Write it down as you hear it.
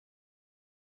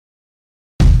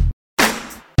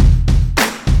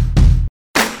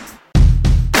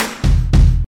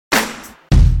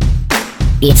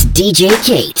It's DJ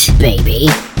KAIT, baby.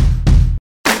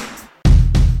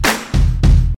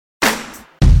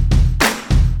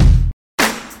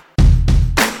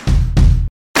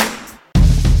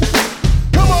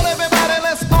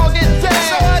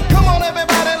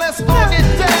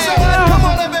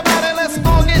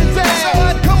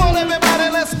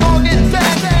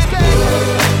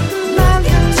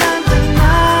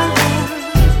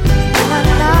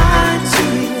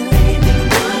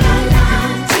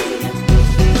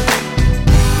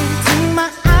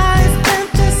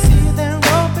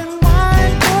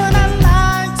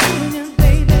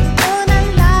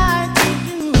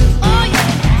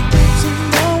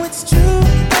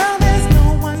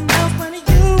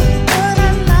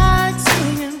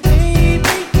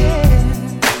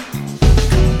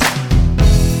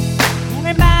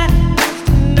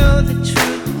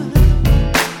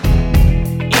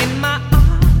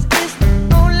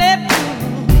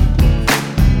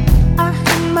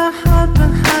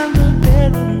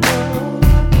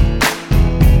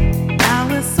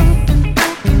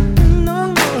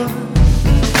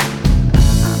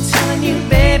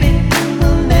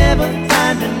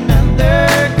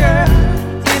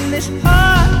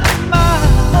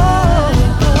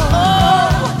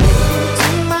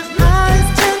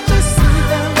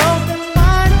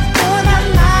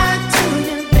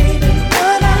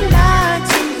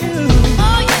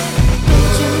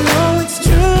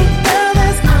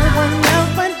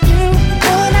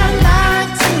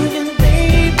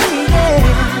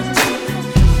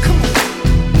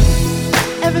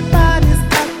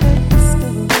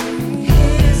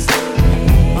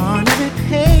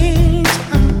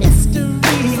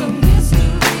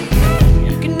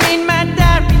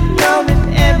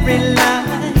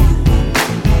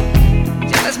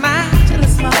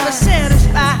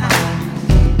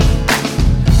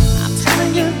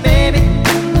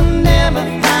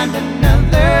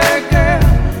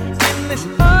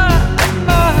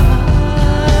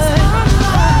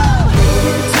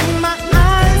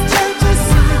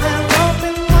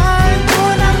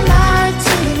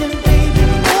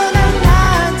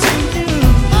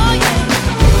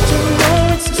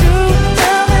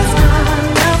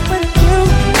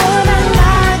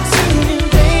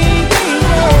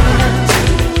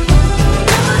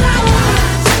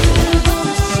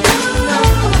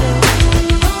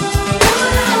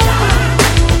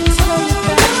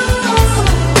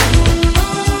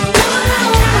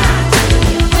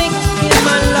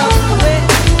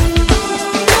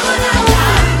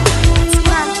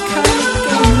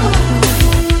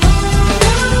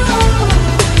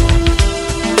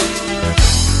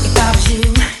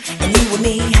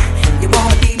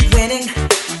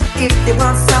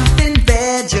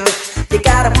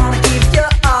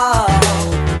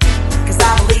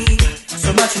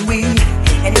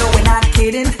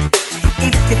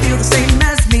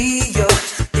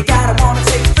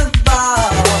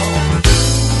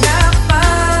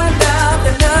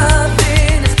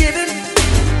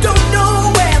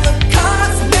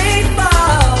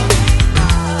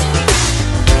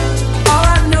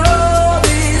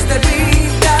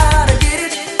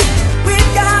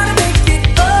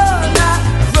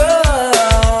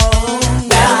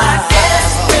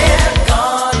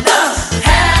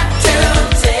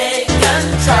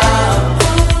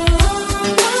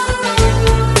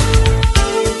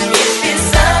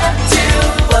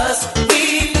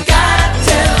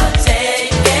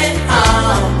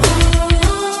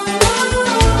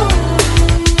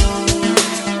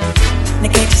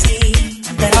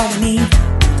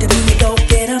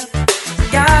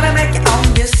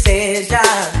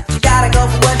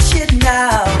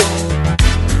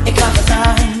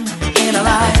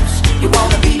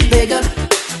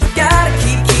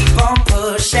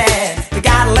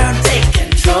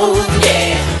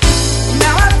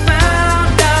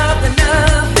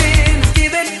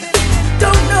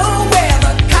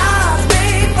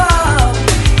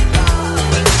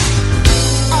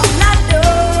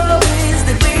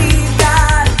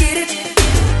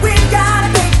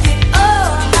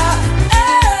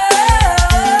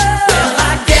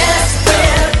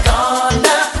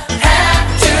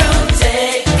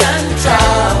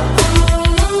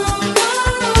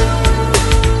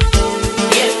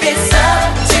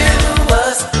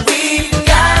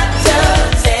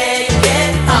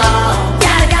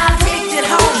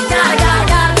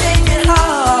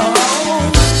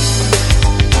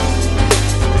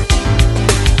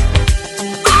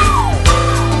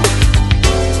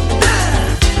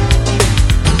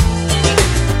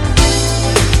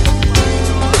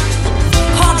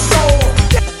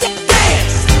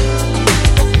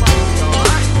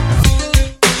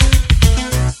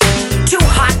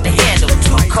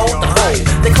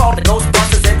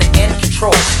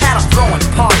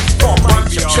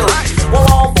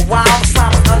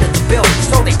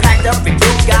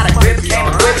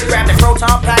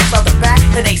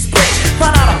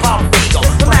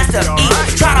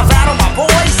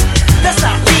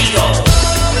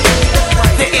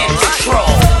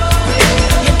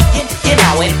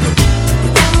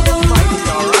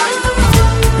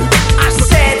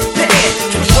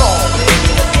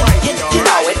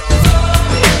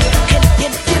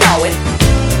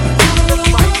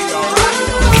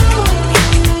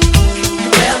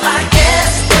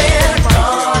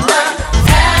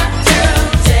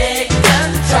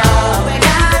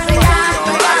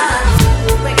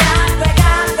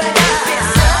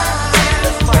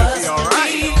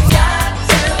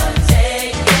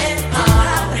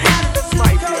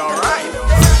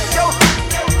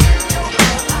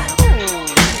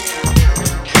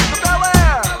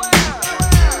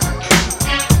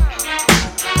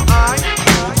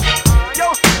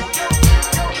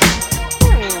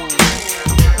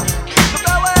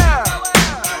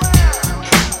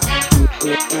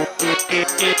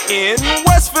 In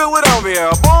West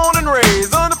Philadelphia, born and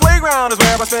raised, on the playground is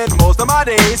where I spend most of my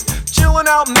days. Chilling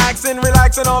out, maxing,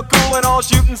 relaxing, all cool and all,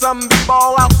 shooting some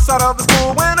b-ball outside of the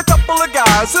school. When a couple of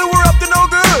guys who were up to no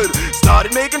good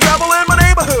started making trouble in my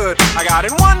neighborhood. I got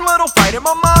in one little fight and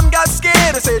my mom got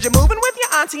scared and said, "You're moving with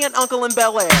your auntie and uncle in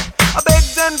Bel Air." I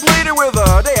begged and pleaded with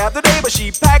her day after day, but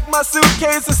she packed my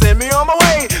suitcase and sent me on my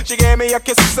way. She gave me a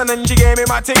kiss and then she gave me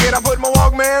my ticket. I put my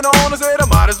Walkman on and said I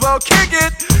might as well kick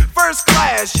it. First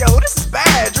class, yo, this is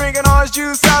bad. Drinking orange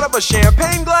juice out of a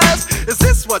champagne glass. Is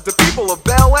this what the people of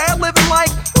Bel Air living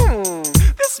like?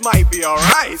 This might be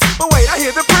alright. But wait, I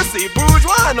hear the prissy,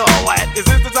 bourgeois and all that. Is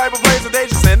this the type of place that they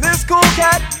should send this cool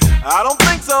cat? I don't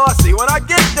think so. I see when I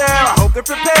get there. I hope they're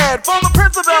prepared for the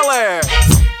Prince of Bel Air.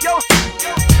 Yo,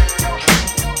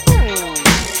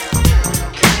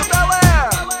 the Bel Air.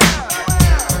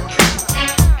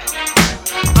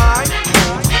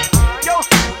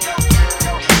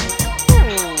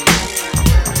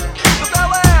 The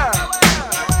Bel Air.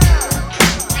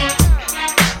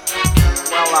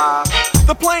 Well,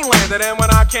 the plane landed and when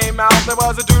I came out, there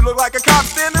was a dude look like a cop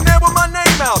standing there with my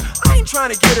name out. I ain't trying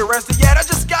to get arrested yet, I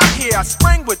just got here. I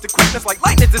sprang with the quickness like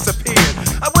lightning disappeared.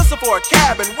 I whistled for a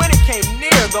cab and when it came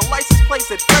near, the license plate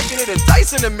said freshen it and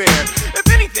dice in the mirror. If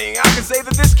anything, I could say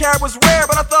that this cab was rare,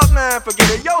 but I thought, man, forget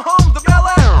it. Yo, home, the Bel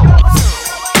Air.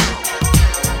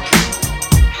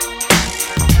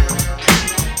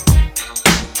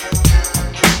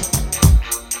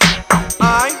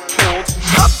 I pulled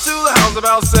up to the house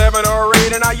about 7 or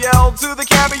 8 and I yelled to the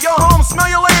cabbie, "Yo, home, smell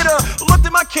you later." Looked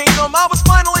at my kingdom, I was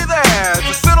finally there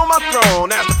to sit on my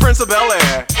throne as the Prince of Bel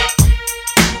Air.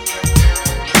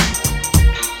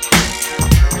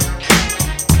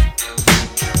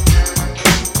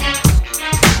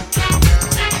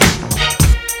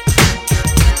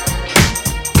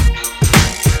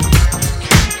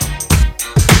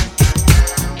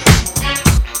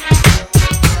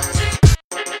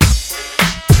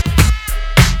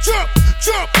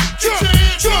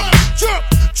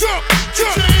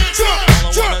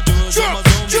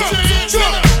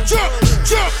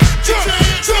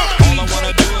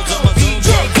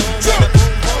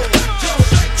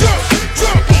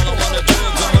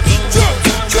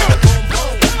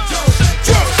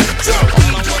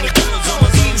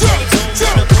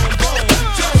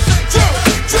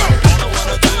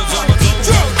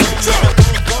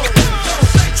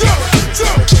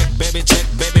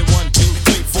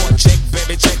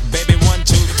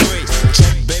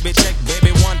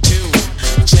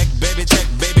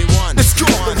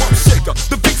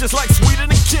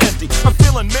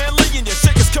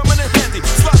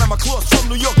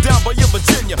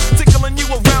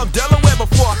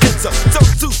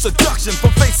 Seduction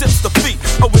from face hips to feet.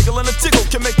 A wiggle and a tickle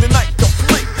can make the night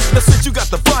complete. Now since you got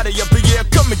the body of the year,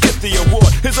 come and get the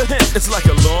award. Here's a hint, it's like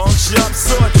a long sharp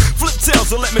sword. Flip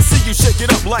tails and let me see you shake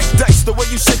it up like dice. The way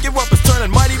you shake it up is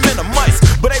turning mighty men to mice.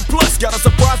 But A plus got a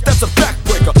surprise, that's a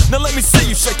backbreaker. Now let me see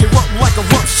you shake it up like a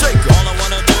rough shaker. All I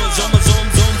wanna do is zoom, zoom,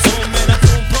 zoom, zoom, and a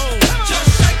boom, boom.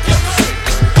 Just shake it.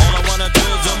 All I wanna do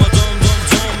is zoom, zoom, zoom,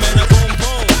 zoom, and a boom,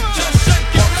 boom. Just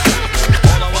shake it.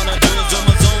 All I wanna do is zoom,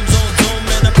 zoom, zoom, zoom,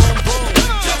 and a boom, boom.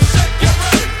 Just shake it.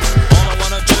 All I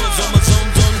wanna do is zoom, zoom,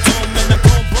 zoom, zoom, and a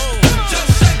boom, boom.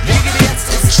 Just shake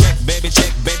it.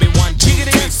 Check, baby, 1, 2,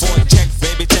 3, 4. Check,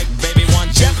 baby, 1,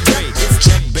 2, 3.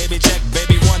 Check,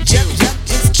 baby, 1, 2.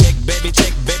 Check,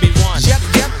 baby, 1. Yep,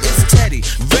 it's Teddy.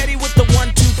 Ready with the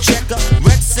 1-2 checker.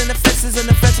 Rex in the fences in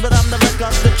the fence, but I'm the wreck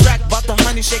off the track. Bought the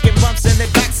honey shaking bumps and they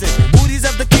backs it. Booties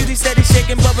of the cutie steady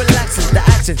shaking but relaxing. The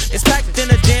action is packed in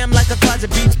a jam like a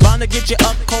closet. Beats bound to get you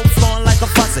up, cold flowing like a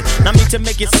faucet. Not me to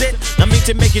make you sit, not me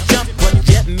to make you jump, but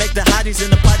yet make the hotties in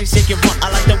the party shake it run. I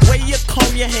like the way you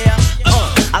comb your hair.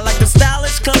 I like the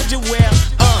stylish clothes you wear.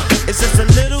 It's just the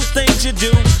little things you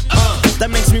do that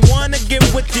makes me wanna get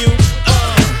with you.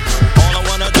 All I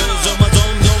wanna do is zoom,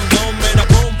 zoom, zoom, zoom, and a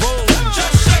boom, boom.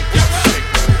 Just shake it.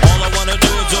 All I wanna do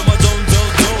is zoom, zoom, zoom,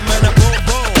 zoom, and a boom,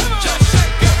 boom. Just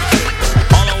shake it.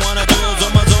 All I wanna do is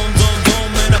zoom, zoom, zoom,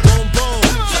 zoom, and a boom, boom.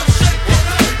 Just shake it.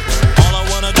 All I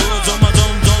wanna do is zoom,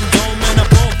 zoom, zoom, zoom, and a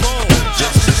boom, boom.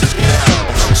 Just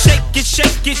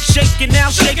shake it now,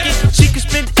 shake it. She can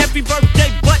spend every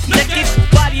birthday butt naked.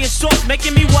 Body is soft,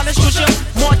 making me wanna squish her.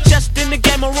 More chest in the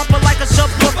game, a rumper like a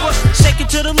subwoofer. Shake it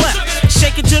to the left,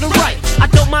 shake it to the right. I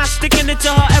don't mind sticking it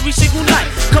to her every single night.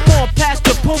 Come on, pass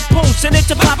the poom poom, send it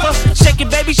to Papa. Shake it,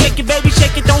 baby, shake it, baby,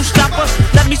 shake it, don't stop her.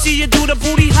 Let me see you do the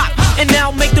booty hop, and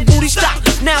now make the booty stop.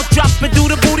 Now drop and do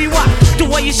the booty walk. The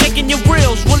way you're shaking your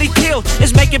grills really kills.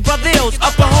 It's making brothers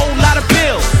up a whole lot of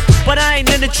bills. But I ain't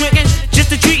into tricking,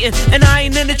 just a treating. And I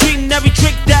ain't into treating every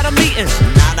trick that I'm eating.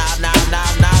 nah, nah, nah, nah,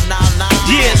 nah, nah, nah.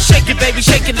 Yeah, shake it, baby,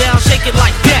 shake it down, shake it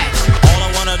like that. All I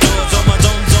wanna do is on my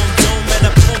dome, dome, dome, and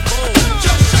a boom, boom.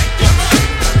 Just shake your body.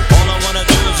 All I wanna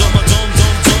do is on my dome,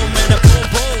 dome, dome, and a boom,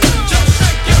 boom. Just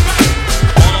shake your body.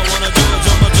 All I wanna do is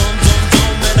on my dome, dome,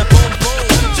 dome, and a boom,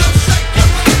 boom. Just shake your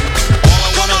body. All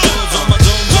I wanna do is on my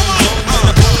dome, dome, dome, and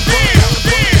a boom, boom.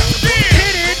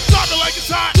 Hit it, stop it like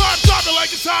it's hot. Stop it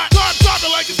like it's hot. Stop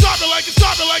it like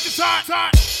it's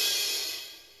hot.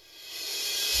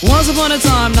 Once upon a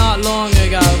time, not long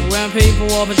ago, when people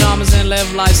wore pajamas and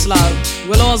lived life slow,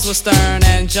 where laws were stern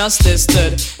and justice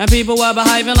stood, and people were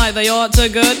behaving like they ought to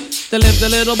good, there lived a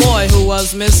little boy who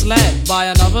was misled by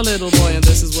another little boy, and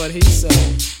this is what he said.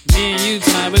 Me and you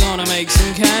tonight, we're gonna make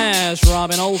some cash,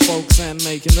 robbing old folks and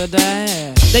making the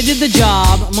dash. They did the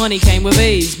job, money came with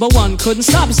ease, but one couldn't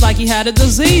stop, it's like he had a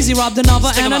disease. He robbed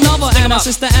another and another, and a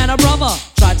sister and a brother.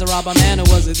 Tried to rob a man who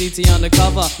was a DT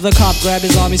undercover. The cop grabbed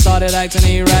his arm, he started acting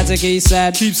erratic. He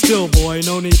said, "Keep still, boy,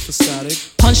 no need for static."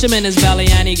 Punched him in his belly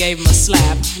and he gave him a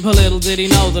slap, but little did he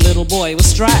know the little boy was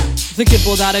strapped. The kid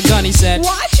pulled out a gun, he said,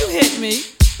 "Why'd you hit me?"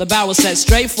 The barrel was set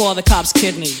straight for the cop's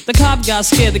kidney. The cop got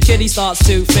scared, the kid he starts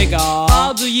to figure,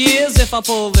 I'll do years if I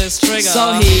pull this trigger.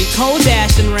 So he cold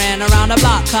dashed and ran around the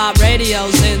block. Cop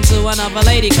radios into another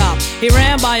lady cop. He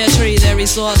ran by a tree, there he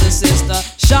saw the sister.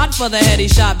 Shot for the head, he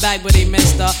shot back but he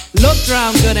missed her. Looked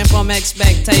round good and from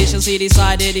expectations he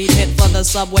decided he'd hit for the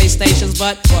subway stations.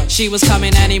 But she was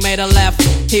coming and he made a left.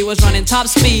 He was running top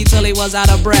speed till he was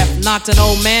out of breath. Knocked an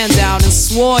old man down and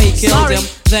swore he killed him.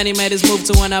 Then he made his move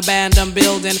to an abandoned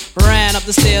building. Ran up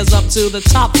the stairs up to the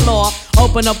top floor.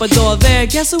 Opened up a door there,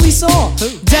 guess who he saw? Who?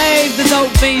 Dave the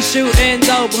dope fiend shooting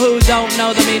dope. Who don't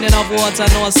know the meaning of water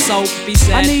nor soap? He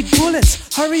said, "I need bullets,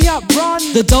 hurry up, run."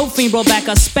 The dope fiend brought back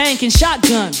a spanking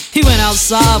shotgun. He went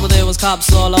outside but there was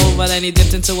cops all over. Then he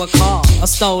dipped into a car, a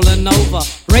stolen Nova.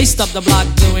 Raced up the block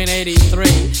doing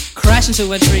 83. Crashed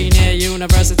into a tree near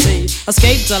University.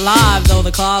 Escaped alive though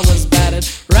the car was battered.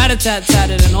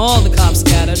 Rat-a-tat-tatted and all the cops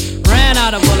scattered. Ran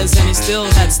out of bullets and he still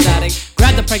had static.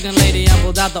 Grabbed the pregnant lady and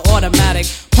pulled out the automatic.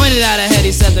 Pointed at her head,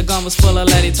 he said the gun was full of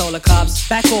lead. He told the cops,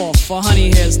 back off, for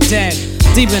honey here's dead.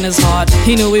 Deep in his heart,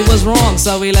 he knew he was wrong,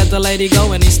 so he let the lady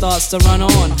go and he starts to run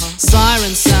on.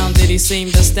 Sirens sounded, he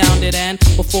seemed astounded, and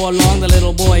before long the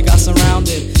little boy got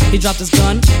surrounded. He dropped his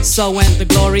gun, so went the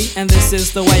glory, and this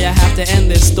is the way I have to end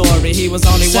this story. He was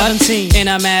only 17, in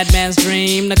a madman's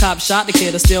dream. The cop shot the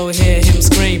kid, I still hear him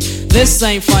scream. This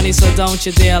ain't funny, so don't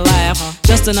you dare laugh.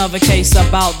 Just another case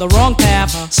about the wrong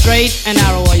path. Straight and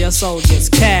narrow or your soul gets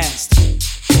cast.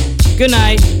 Good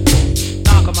night.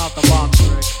 Knock him out the box,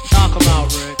 Rick. Knock him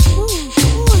out, Rick. Ooh,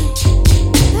 boy.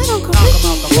 That Uncle Ricky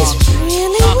is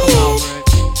really Knock him out, weird. Rick.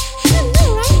 I know,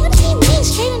 right? What does he mean,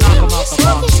 straight and narrow? Knock him out What's the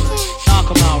wrong box, with this Rick. kid? Knock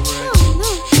him out, Rick. Oh, no.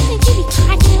 I think he be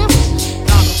cracking it up.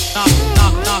 Knock him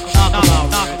out, Rick. Knock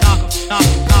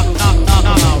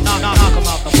him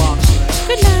out the box, Rick.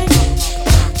 Good night.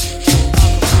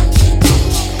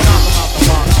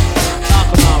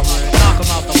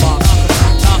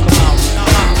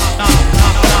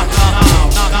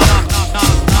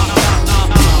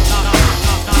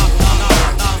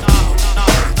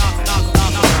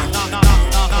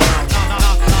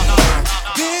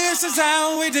 This is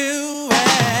how we do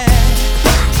it.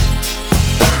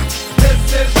 This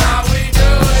is how we do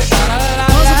it.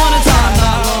 Once upon a time,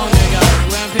 not long ago,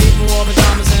 when people wore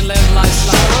pajamas and lived life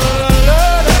slow.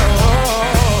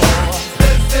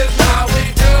 This is how we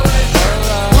do it.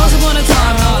 Once upon a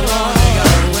time, not long ago,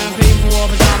 when people wore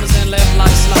pajamas and lived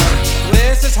life slow.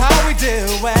 This is how we do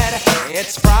it.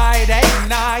 It's Friday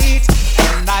night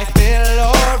and I feel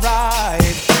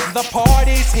alright. The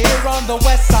party's here on the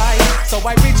west side, so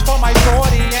I reach for my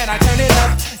 40 and I turn it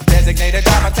up. Designated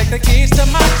driver, take the keys to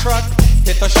my truck.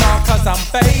 Hit the shop cause I'm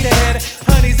faded.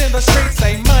 Honey's in the streets,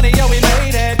 say money, oh we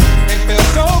made it. It feels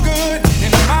so good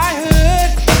in my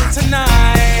hood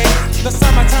tonight. The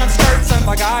summertime skirts and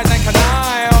the guys ain't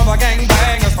canine. All the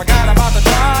gangbangers forgot about the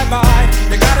drive-by.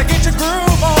 You gotta get your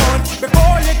groove on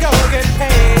before you go get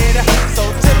paid. So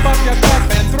tip up your cup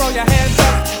and throw your hands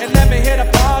up and let me hear the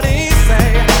party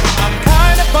say, I'm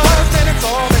kinda buzzed and it's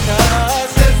all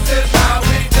because this is how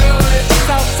we do it.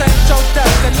 South Central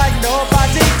does it like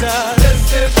nobody does. This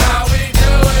is how we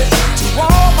do it. To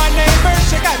all my neighbors,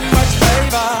 you got much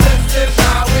flavor. This is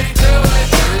how we do it.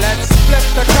 Let's flip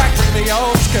the crack with the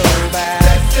old school back.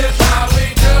 This is how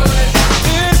we do it.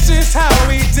 This is how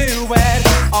we do it.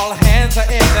 All hands are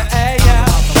in the air.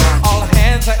 All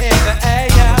hands are in the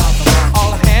air.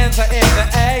 All hands are in the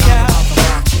air.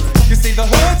 You see, the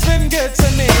hood's been good to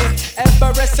me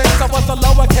ever since I was a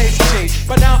lowercase G.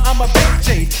 But now I'm a big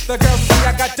G. The girls see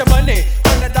I got the money,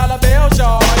 $100 bills,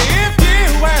 y'all. If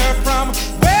you were from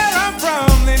where I'm from,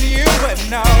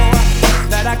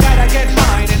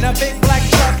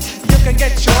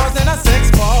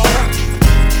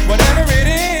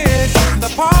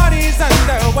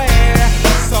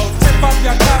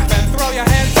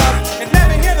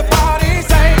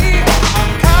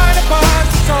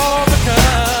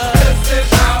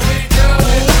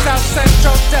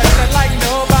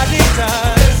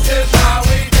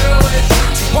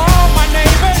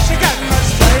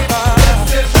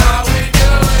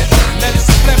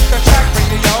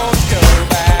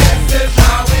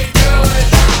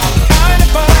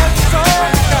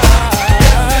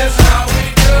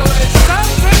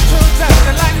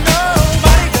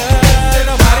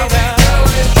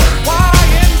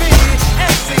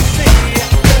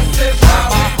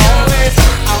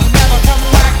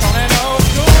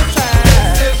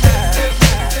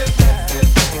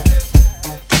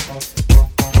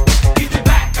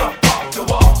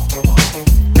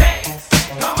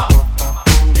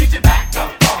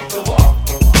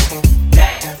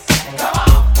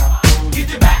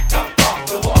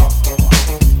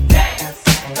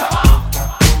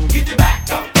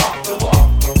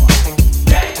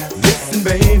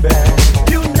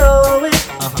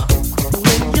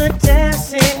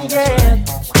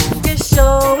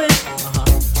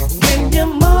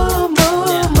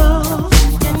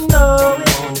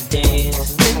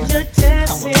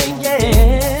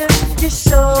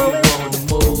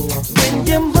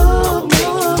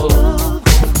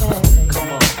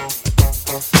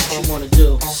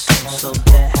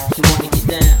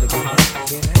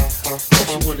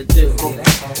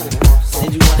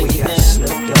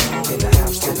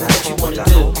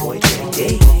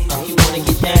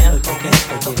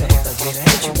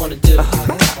 What you wanna do?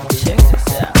 Check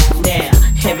this out. Now,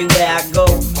 everywhere I go,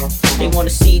 they wanna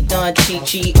see Don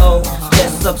Chi-Chi-O.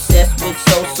 Just obsessed with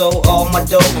so-so, all my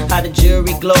dough. How the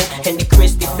jewelry glow and the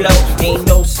Christy flow. Ain't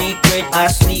no secret, I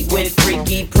sleep with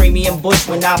freaky premium bush.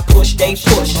 When I push, they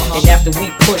push. And after we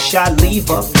push, I leave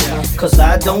her, cause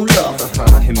I don't love her.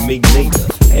 And me neither.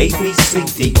 A, B, C,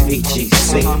 D, P, G,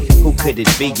 C. Who could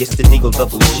it be? It's the Deagle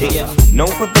Double G.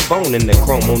 Known for the bone and the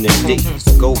chrome on the D's.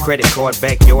 Gold credit card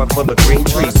backyard full of green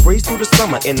trees. Breeze through the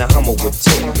summer in the Hummer with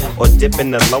 10. Or dip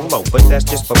in the Lolo, but that's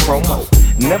just for promo.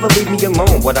 Never leave me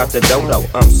alone without the dodo.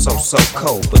 I'm so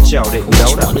cold, but y'all didn't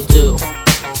know that. What you wanna do?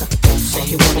 Say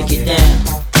you wanna get down.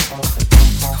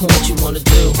 What you wanna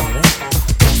do?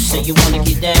 Say you wanna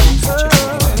get down.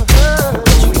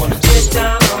 What you wanna do?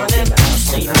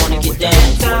 Say you wanna get down.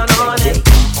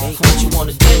 What you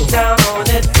wanna do?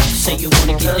 Say you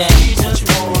wanna get down.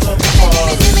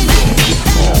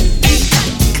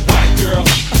 White girl,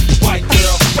 white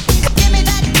girl.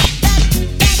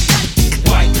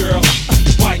 White girl,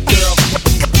 white girl.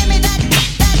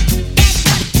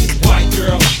 White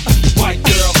girl, white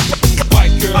girl,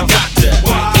 white girl. I got that.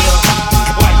 White girl,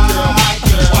 white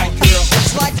girl, white girl.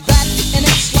 It's like that and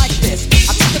it's like this.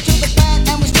 I took her to the bed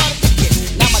and we started to kiss.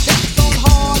 Now my dick's on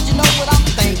hard, you know what I'm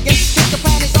thinking. Took the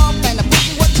panties off and the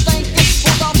pussy was stinking.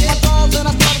 Pulled off my drawers and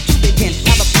I started to begin.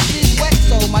 Now the pussy's wet,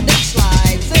 so my dick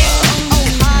slides in. Oh,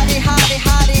 hottie, hottie,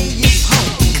 hottie, you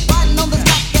home. Riding on the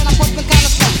stock and I'm pumping kinda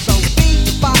slow. So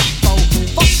B-5-4,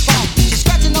 fuck, she's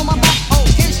scratching on my back. Oh,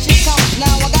 here she comes.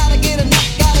 Now I gotta get enough,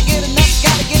 gotta get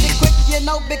it quick, you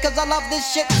know, because I love this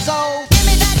shit so. Give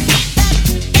me that.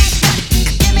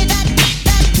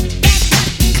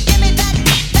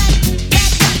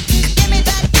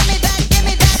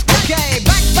 Okay,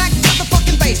 back to the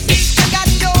fucking basics. Check out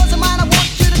yours and mine, I want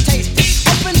you to taste it.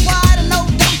 Open wide and no,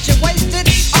 don't you waste it.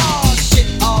 Oh shit,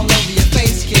 all over your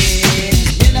face, kid.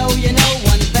 You know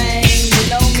one thing. You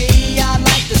know me, I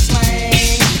like to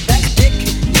slang that dick.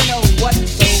 You know what?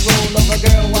 So roll over,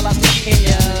 girl, while I stick in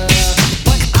ya.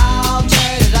 But I'll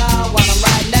turn it out while I'm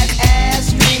riding that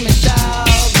ass, scream and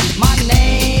shout. My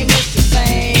name is the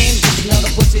same, just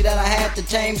another pussy that I had to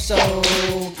tame. So.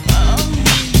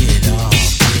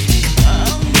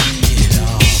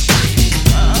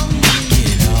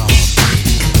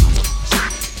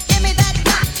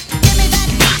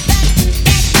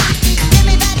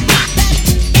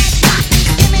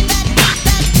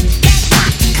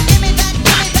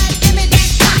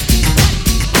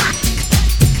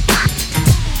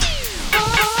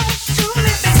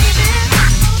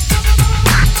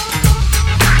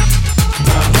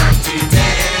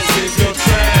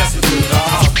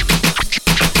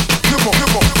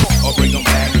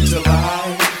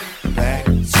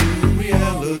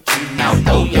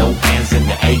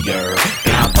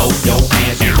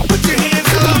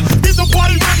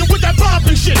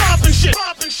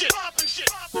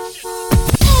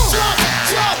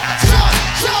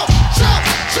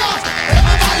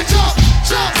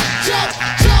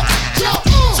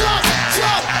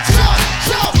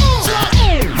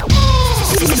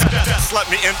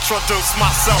 Introduce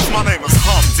myself, my name is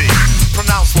Humpty,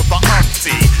 pronounced with the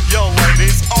umpty. Yo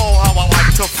ladies, oh how I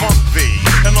like to funk thee.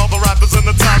 And all the rappers in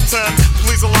the top 10,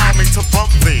 please allow me to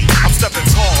bump thee. I'm stepping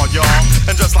tall, y'all,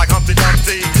 and just like Humpty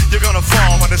Dumpty, you're gonna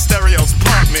fall when the stereos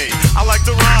pump me. I like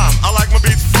to rhyme, I like my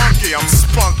beats funky, I'm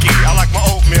spunky, I like my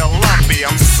oatmeal lumpy.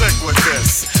 I'm sick with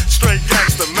this, straight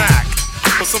gangsta Mac.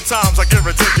 But sometimes I get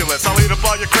ridiculous. I'll eat up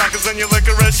all your crackers and your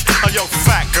licorice. Oh, yo,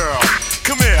 fat girl,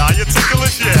 come here, are you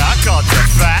ticklish? Yeah, I called you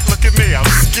fat. Look at me, I'm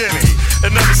skinny. It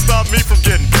never stopped me from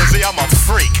getting busy. I'm a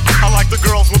freak. I like the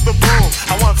girls with the broom.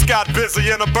 I once got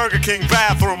busy in a Burger King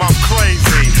bathroom. I'm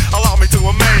crazy. Allow me to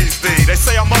amaze thee. They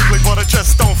say I'm ugly, but it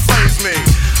just don't faze me.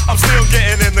 I'm still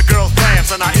getting in the girls'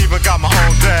 pants, and I even got my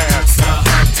own dance. The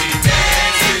Humpty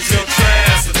dance is your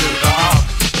chance to do the hump.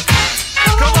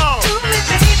 Come on.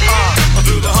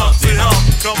 Do the Humpty Hump.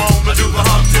 Come on, do the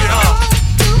Humpty Hump.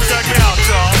 Check it out,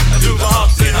 y'all. Do the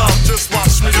Humpty Hump. Just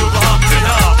watch me do the Humpty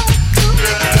Hump.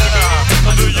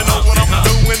 Yeah. Do you know what I'm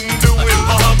doing? Doing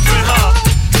the Humpty Hump.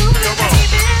 Come on.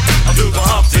 Do the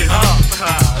Humpty Hump.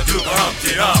 Do the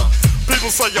Humpty Hump. People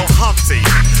say, yo, Humpty,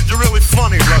 you're really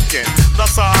funny looking.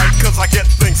 That's alright, cause I get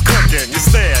things cooking. You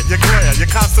stare, you glare, you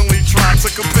constantly try to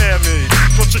compare me,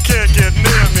 but you can't get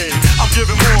near me. I'm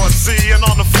giving more C, and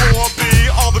on the floor B,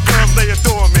 all the girls, they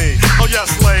adore me. Oh yes,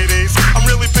 ladies, I'm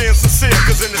really being sincere,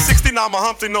 cause in the 69, my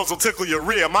Humpty nose will tickle your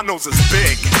rear. My nose is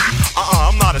big.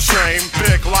 I'm not ashamed,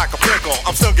 big like a pickle.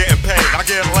 I'm still getting paid. I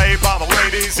get laid by the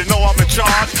ladies, you know I'm in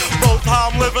charge. Both how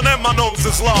I'm living and when my nose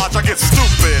is large, I get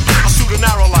stupid. I shoot an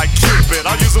arrow like Cupid.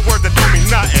 I use a word that don't mean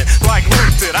nothing, like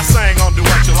Luke did. I sang on Do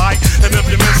What You Like, and if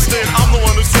you missed it, I'm the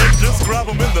one who said just grab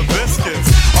them in the biscuits.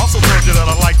 Also told you that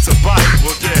I like to bite.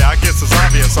 Well, yeah, I guess it's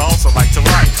obvious I also like to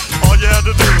write. All you had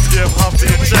to do was give Humpty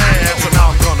a chance, and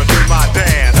now I'm gonna do my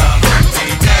dance.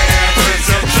 Humpty dance, it's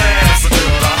your chance to do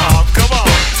the hump. Come on,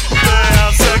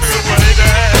 yeah, sexy lady.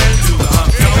 Do the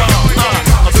hump, come on,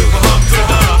 I'll do the hump to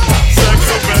the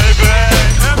sexy baby.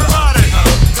 Everybody,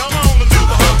 come on, do the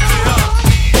Humpty hump.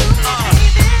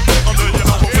 Do you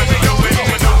know when we go in, we do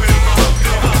it.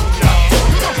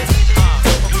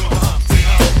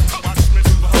 Watch me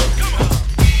do the Humpty hump.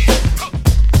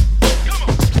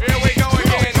 Here we go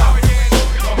again.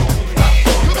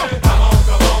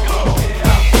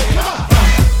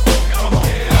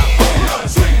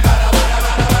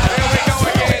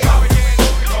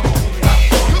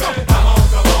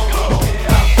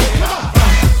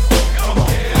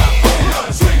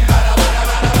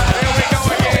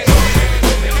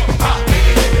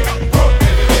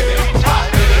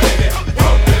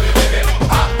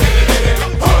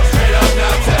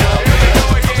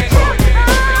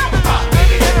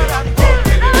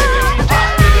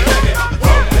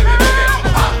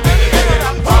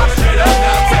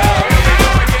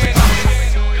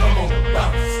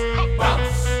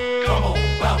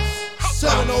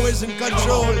 Seven always in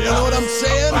control, you know what I'm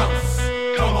saying?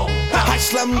 I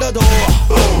slam the door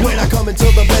when I come into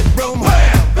the bedroom,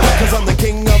 cause I'm the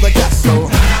king of the castle.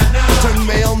 Turn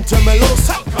me on, turn me loose.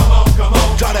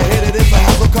 Try to hit it if I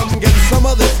have to, come get some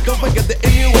of this. Don't forget the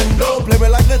innuendo. Play me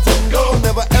like Nintendo,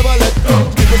 never ever let go.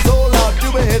 Keep it so loud,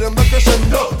 you be hitting the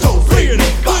crescendo. 2, 3,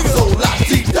 4, so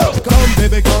latito. Come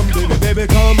baby, come baby, baby,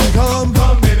 come, come.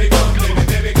 Come baby, come baby,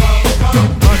 baby, come,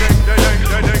 come.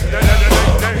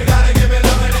 You gotta give me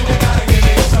love and you gotta give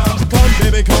me some. Come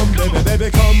baby, come baby, baby,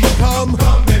 come, come.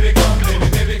 Come baby, come baby,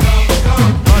 baby, come, come.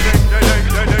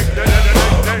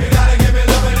 You gotta give me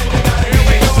love and you gotta give me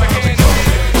some.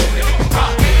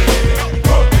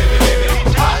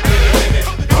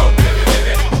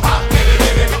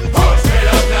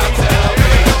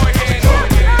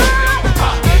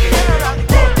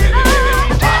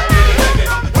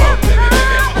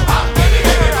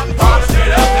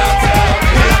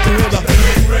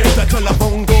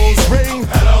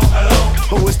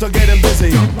 Still getting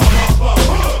busy.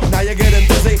 Now you're getting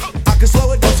dizzy. I can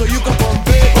slow it down so you can pump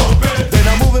it. Then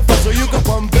I move it fast so you can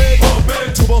pump it.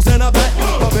 2 balls and a bat.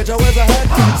 My bitch always a hat.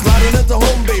 Sliding into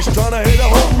home base, trying to hit a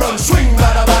home run. Swing,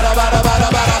 bada bada bada bada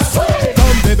bada. Swing.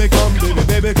 Come baby, come baby,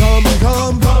 baby, come,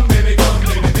 come. Come baby, come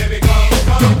baby, baby, come,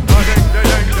 come. You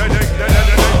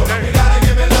gotta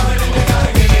give me love and you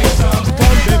gotta give me some.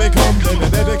 Come baby, come baby,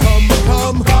 baby, come,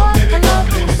 come. Come baby, come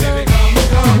baby, baby, come,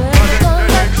 come.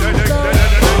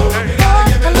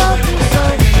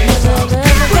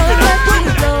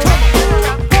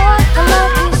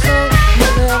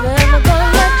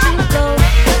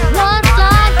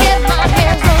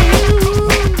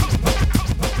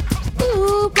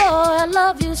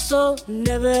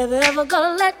 Never ever ever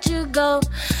gonna let you go.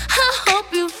 I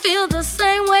hope you feel the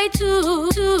same way too.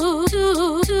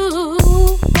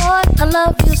 Boy, I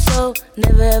love you so.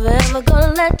 Never ever ever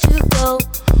gonna let you go.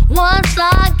 Once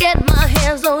I get my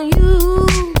hands on you.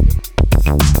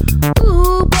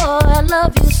 Ooh, boy, I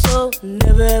love you so.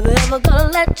 Never ever ever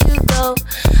gonna let you go.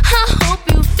 I hope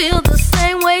you feel the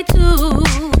same way too.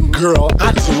 Girl,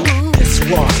 I do. This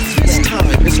one, this time,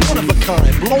 it's one of a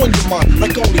kind. Blowing your mind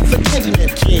like only the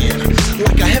Candyman can.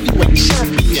 Like a heavyweight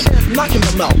champion, knocking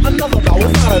them out. Another bout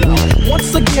without a doubt.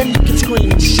 Once again, you can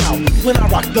scream and shout. When I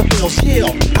rock the bells,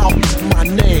 yell out my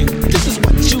name. This is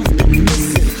what you've been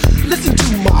missing. Listen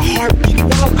to my heartbeat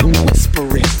while I'm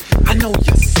whispering. I know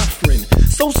you're suffering.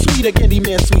 So sweet, a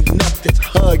Candyman, sweet nothings.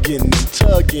 Hugging and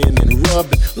tugging and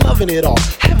rubbing, loving it all,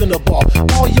 having a ball.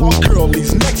 All y'all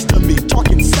girlies next to me,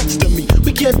 talking sex to me.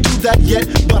 We can't do that yet,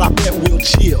 but I bet we'll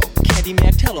chill.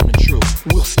 Candyman, tell them the truth.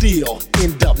 We'll still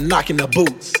end up knocking the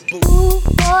boots. Ooh,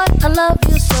 boy, I love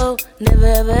you so. Never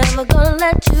ever ever gonna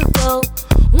let you go.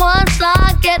 Once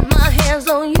I get my hands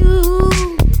on you.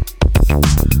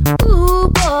 Ooh,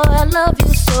 boy, I love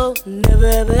you so. Never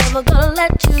ever ever gonna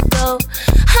let you go.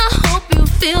 I hope you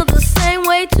feel the same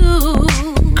way too.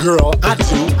 Girl, I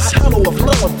do. Tunnel of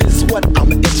love is what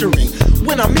I'm entering.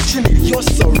 When I mention it, you're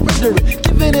surrendering.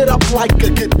 Giving it up like a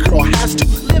good girl has to.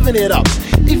 Living it up.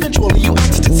 Eventually you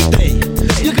ask to stay.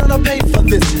 You're gonna pay for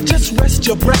this. Just rest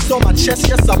your breath on my chest.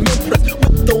 Yes, I'm impressed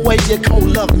with the way you cold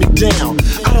love me down.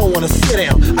 I don't wanna sit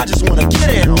down, I just wanna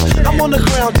get down. I'm on the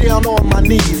ground down on my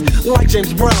knees, like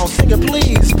James Brown singing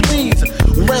please, please.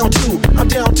 Round two, I'm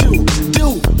down to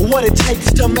do what it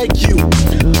takes to make you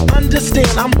understand.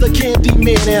 I'm the candy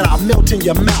man and I melt in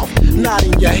your mouth, not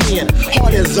in your hand.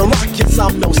 Hard as a rock, yes,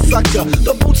 I'm no sucker.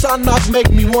 The boots I knock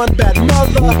make me one bad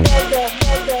mother.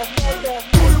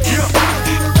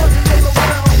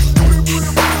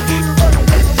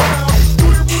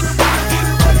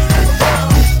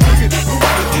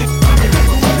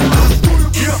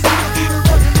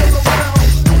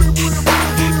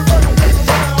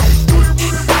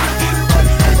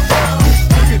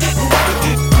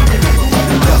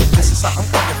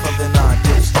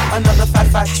 Another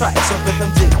fat track, so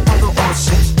rhythm deep on the old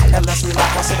shit. And let's relax,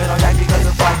 while sipping on yak because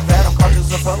it's like that. I'm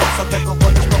conscious of foes, so pick up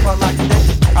what is proper like that.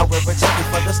 I wear a jacket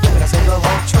for the skin, I say the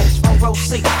whole trench from row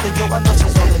C. Then yo, I know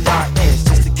she's on the 9 inch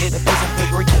just to get a piece of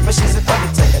degree. But she's an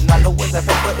undertaker, not know where that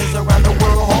paper is around the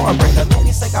world. Heartbreaker,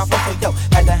 made me sick, I feel so yo,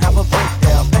 had to have a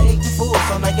breakdown. Pay you fool,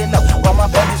 so now you know. While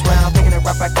my belly's round, picking it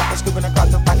right back up and scooping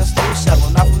across the back of stool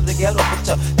shovel. Not from the ghetto, but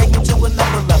yo, take you to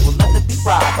another level. Let it be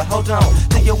right, but hold on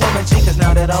to your woman G, cause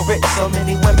now that I'm rich, so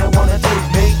many women wanna do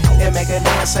me and make a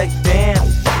man say, damn,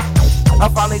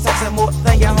 I'm finally texting more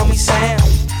than your homie Sam.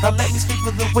 Now let me speak for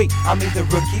the weak, I mean the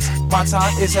rookies. My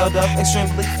time is held up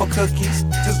extremely for cookies.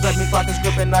 Just let me clock this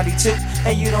grip at 92,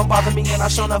 and you don't bother me, and I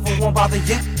sure enough won't bother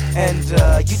you. And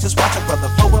you just watch a brother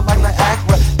flowing like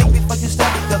Niagara. Think before you start,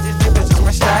 because these niggas just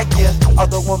rich stack, yeah.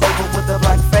 Although one label with the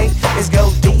black fade is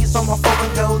gold D's on my phone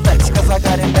and gold legs, cause I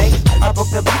got it made. I broke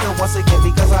the beat once again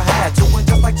because I had to, and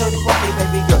just like 30 Rodney,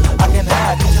 baby girl, I can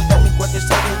hide. You just let me work this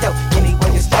turn, yo.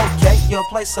 Anyway, it's okay. You'll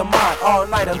play some mine all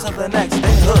night until the next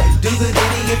day. Hood. Do the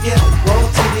ditty if you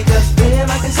want to, because then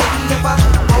I can see if I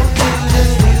want to.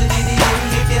 Just do the ditty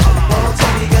if you want to,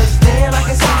 because then I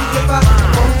can see if I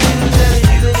want to. Just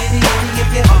do the ditty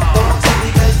if you want to,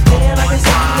 because then I can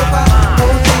see if I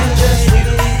want to. Just do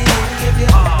the ditty if you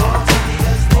want to,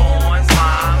 because then I can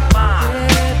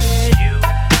see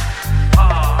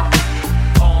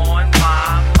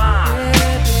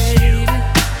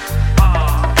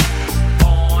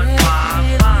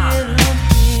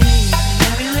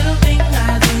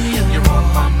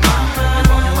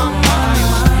if I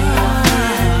want to.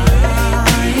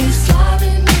 It's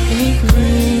driving me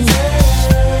crazy.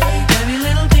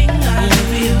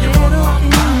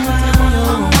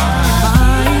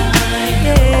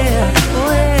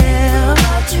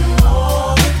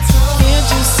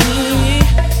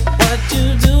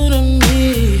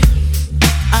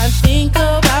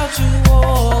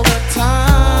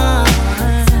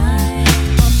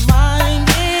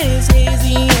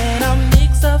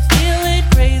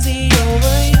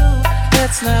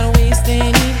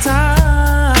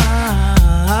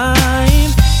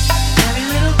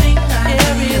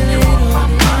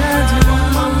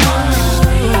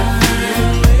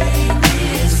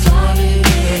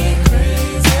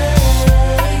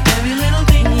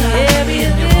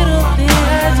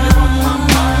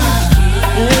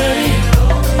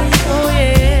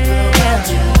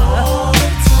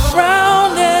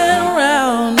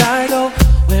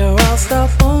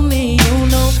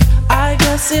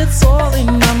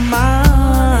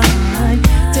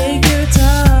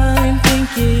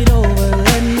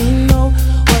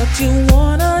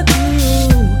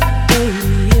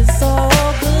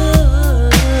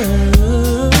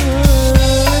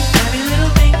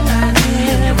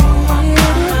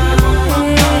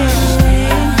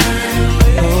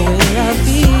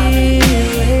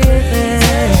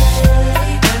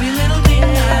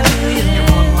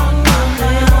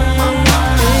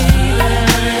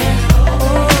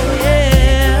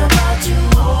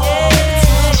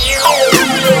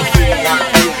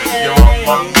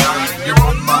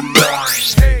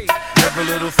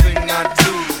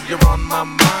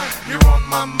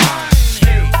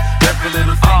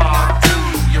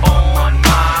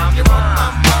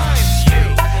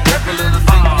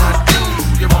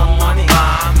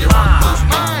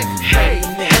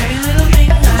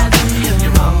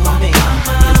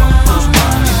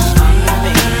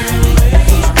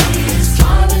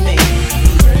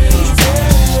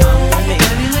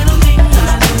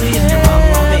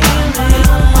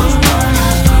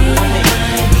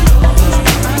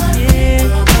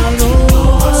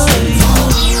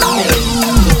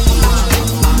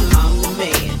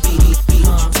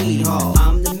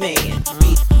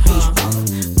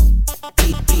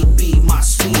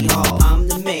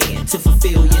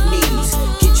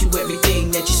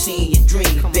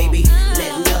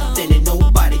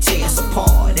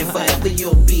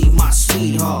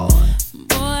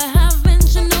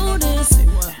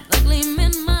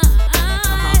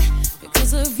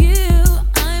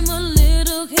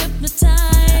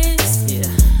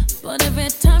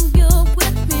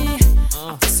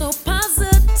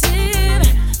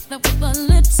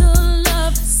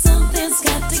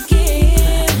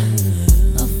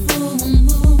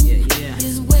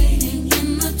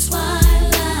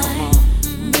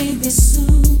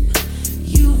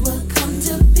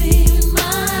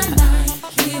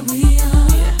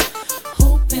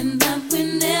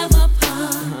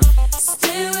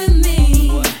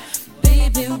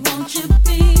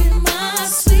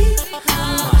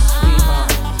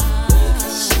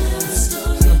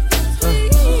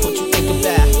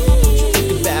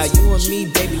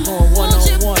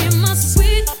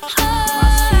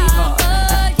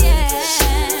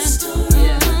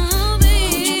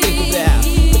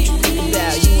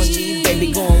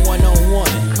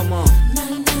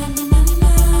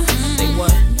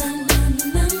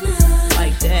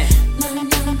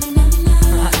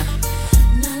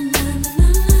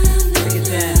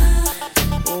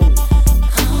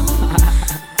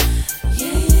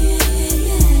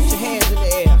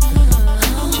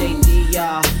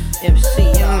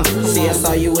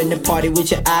 it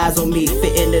with your eyes on me.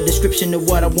 Fit in the description of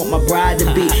what I want my bride to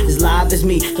be. As live as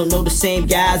me, don't know the same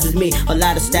guys as me. A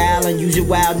lot of style and use your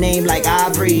wild name like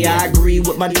Ivory. I agree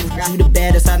with my nigga, you the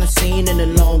baddest I done seen in a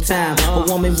long time. A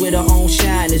woman with her own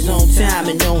shine is on time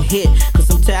and don't hit. Cause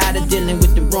I'm tired of dealing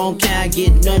with the wrong kind,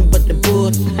 get nothing but the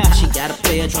bull. She got a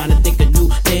player trying to think of new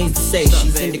things to say.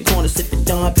 She's in the corner sipping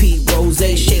Don P. Rose,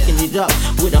 shaking it up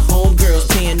with her homegirls,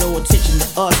 paying no attention to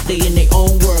us. They in their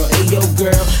own world. Hey yo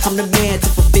girl, I'm the man to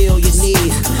fulfill your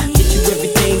needs. Get you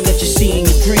everything that you see in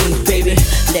your dreams, baby.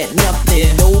 Let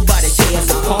nothing, nobody tear us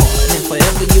apart. And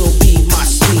forever you'll be my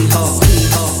sweetheart.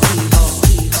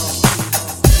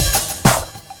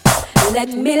 Let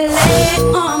me lay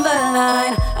it on the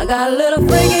line. I got a little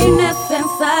freakiness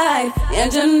inside,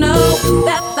 and you know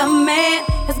that the man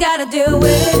has gotta deal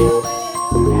with it.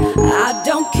 I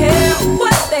don't care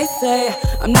what they say,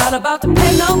 I'm not about to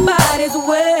pay nobody's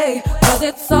way. Cause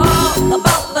it's all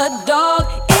about the dog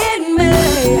in me.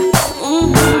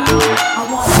 I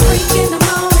want a freak in the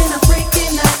morning, a freak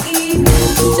in the evening,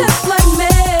 just like me.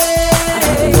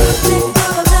 I want a big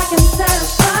brother that can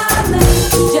satisfy me,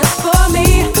 just for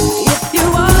me. If you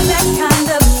are that kind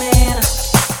of man,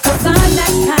 cause I'm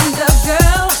that kind of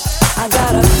girl. I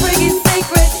got a freaky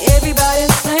secret,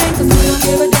 everybody's saying, cause we don't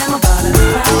give a damn about it.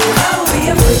 I will be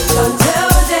a freak until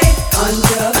the day,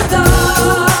 until the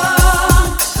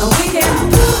dawn. And we can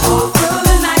all through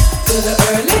the night to the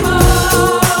early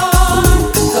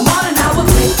morn. Come on and I will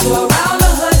take you around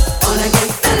the hood on a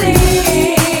gangsta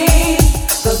lean.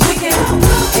 Cause we can,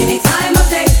 any time of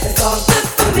day, it's all good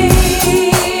for me.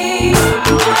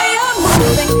 Boy, you're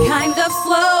moving kind of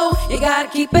slow, you gotta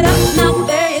keep it up, now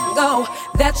there you go.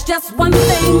 That's just one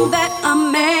thing that a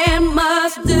man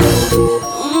must do.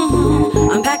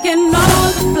 I'm packing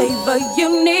all the flavor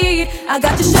you need. I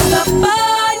got you shook up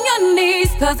on your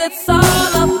knees, cause it's all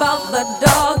about the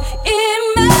dog in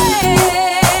me.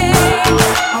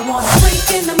 I want a freak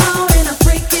in the morning, a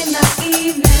freak in the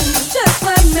evening, just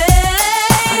like me.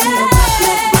 I need a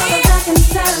big brother that can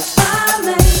satisfy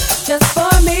me, just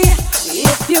for me.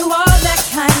 If you are that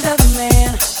kind of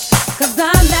man, cause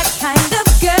I'm that kind of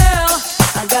girl.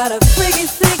 I got a freaky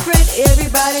secret,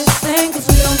 everybody's saying, cause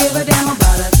we don't give a damn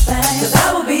about a thing. Cause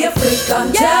I will be a freak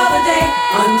until the day,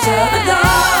 until the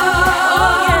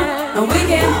dawn. And we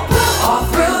can all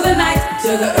through the night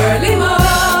to the early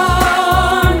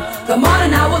morn. Come on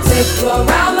and I will take you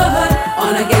around the hood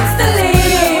on a gangsta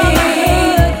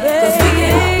lean. Cause we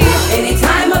can, any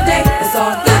time of day, it's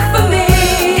all good for me.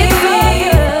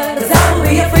 Cause I will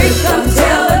be a freak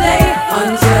until the day,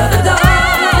 until the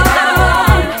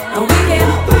dawn. And we can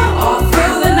all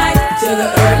through the night to the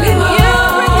early morn.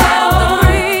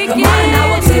 Come on and I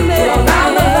will take you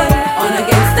around the hood on a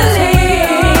gangsta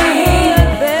lean.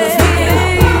 Cause we can,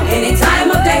 any time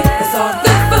of day, it's all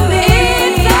good for me.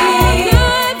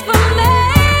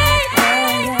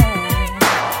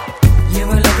 You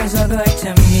were looking so good to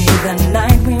me the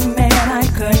night we met. I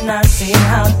could not see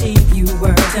how deep you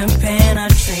were to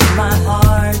penetrate my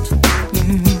heart.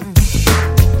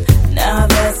 Now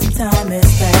that some time has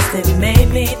passed, it made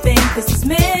me think this is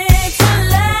meant to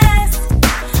last.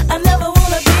 I never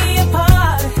wanna be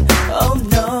apart. Oh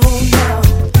no, no.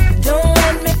 Don't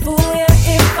let me fool you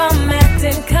if I'm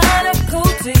acting kind of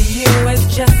cool to you. It's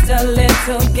just a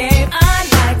little game I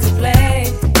like to play.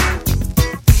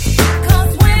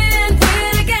 Cause when we're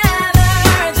together,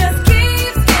 it just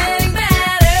keeps getting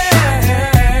better.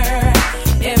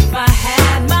 If I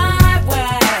had my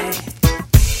way.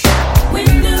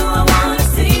 When do I wanna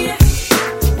see you?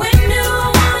 When do I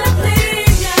wanna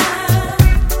please you?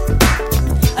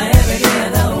 Every day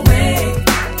of the week.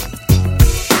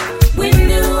 When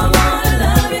do I wanna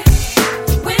love you?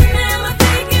 When am I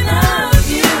thinking of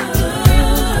you?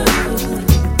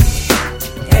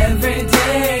 Every day.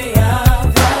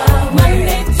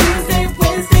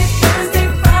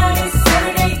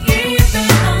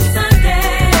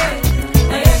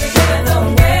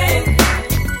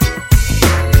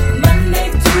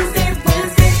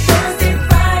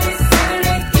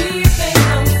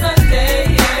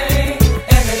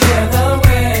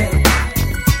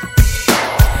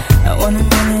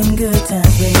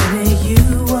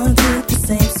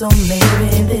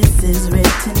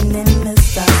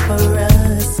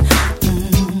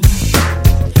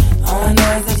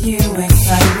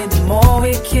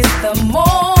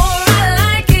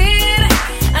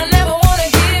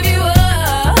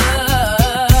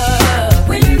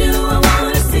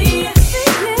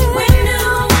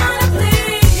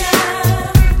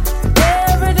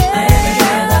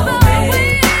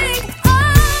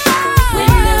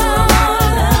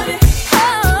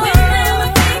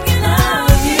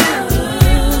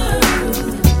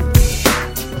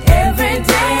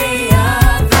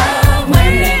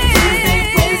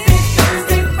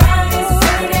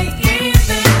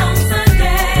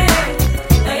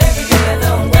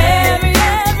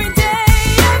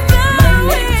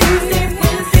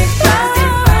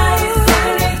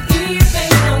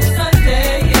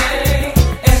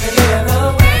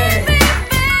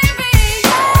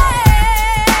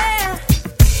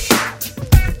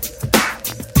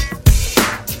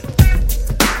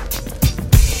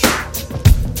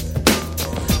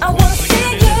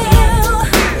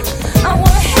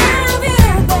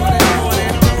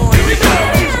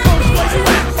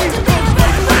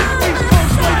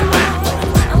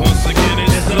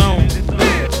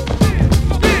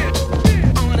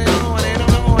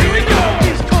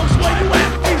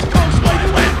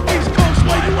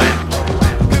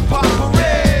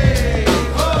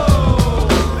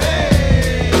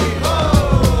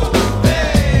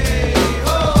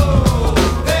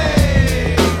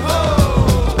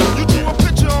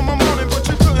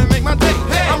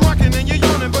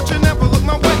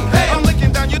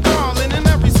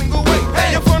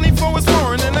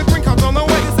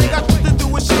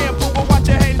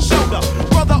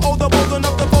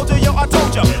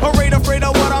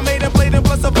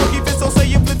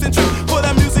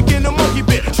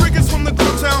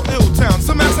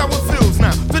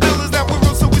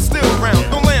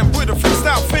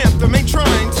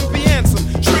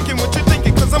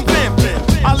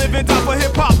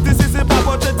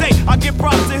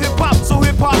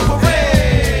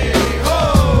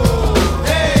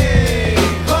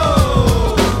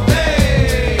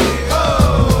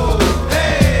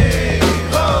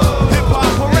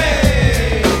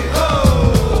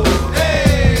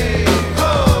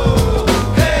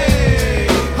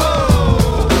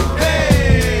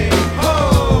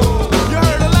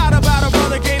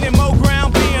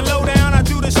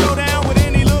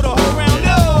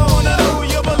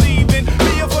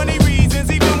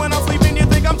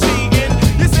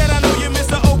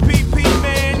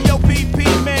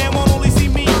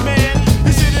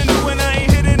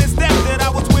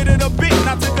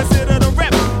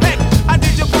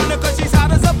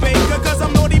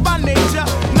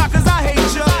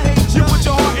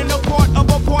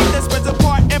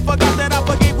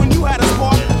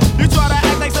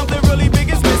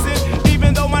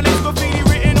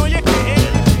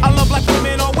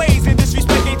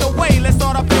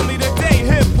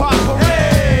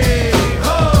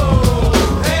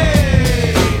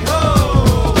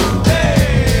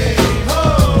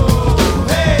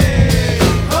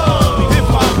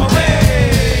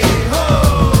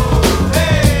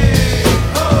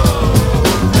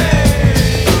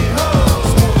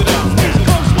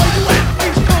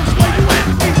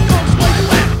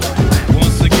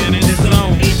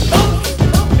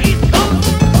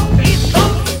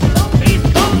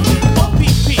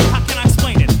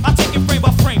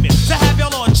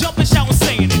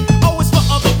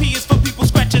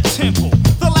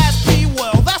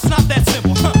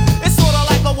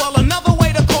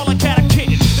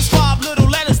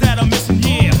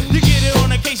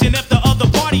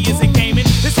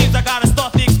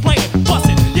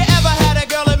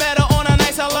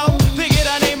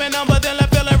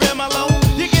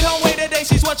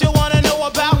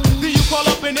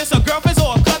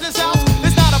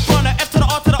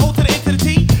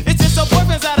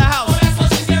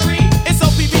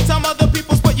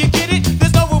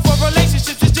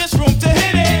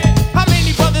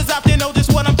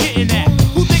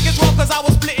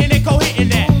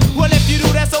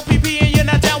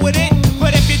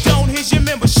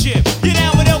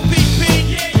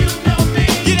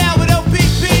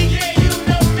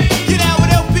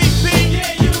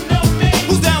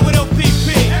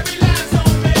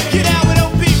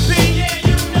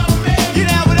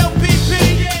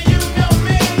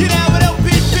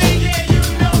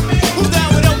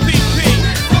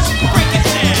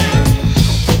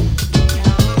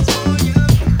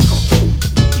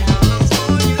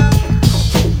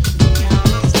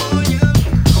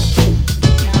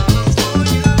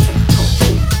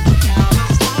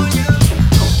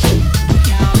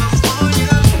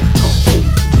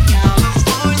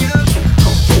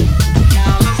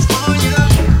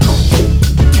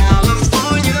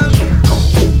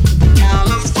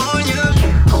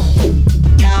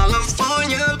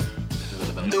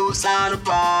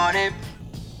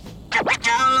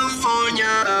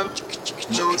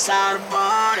 inside a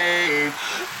party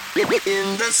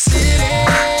in the city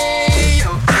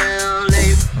of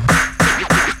LA.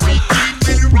 We keep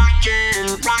it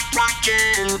rockin',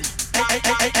 rockin'.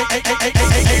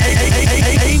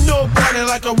 Ain't no party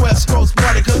like a West Coast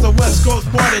party, cause the West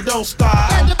Coast party don't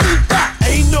stop.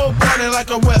 Ain't no party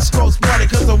like a West Coast party,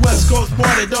 cause the West Coast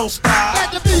party don't stop.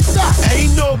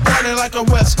 Ain't no party like a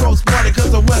West Coast party,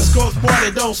 cause the West Coast party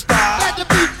don't stop.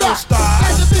 Don't stop.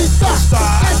 Don't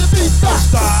stop. Don't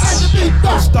stop.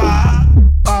 Don't stop.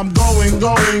 I'm going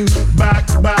back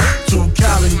to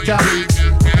Cali.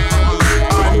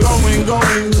 I'm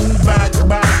going back to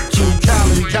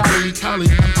Cali.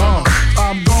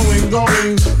 I'm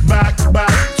going back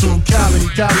to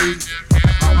Cali.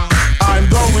 I'm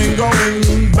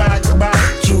going back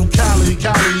to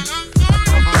Cali.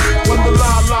 When the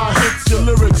la hits your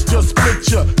lyrics, just split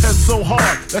ya. Head so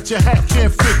hard that your hat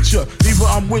can't fit ya. Either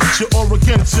I'm with ya or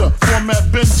against ya.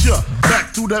 Format bent ya.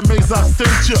 Back through that maze I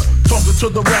sent ya. Talking to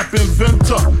the rap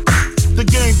inventor. The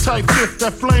game type fifth,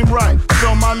 that flame right.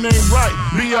 Spell my name right.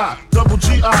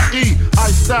 B-I-double-G-I-E.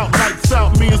 Iced out, lights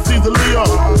out, me and Caesar Leo.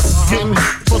 Getting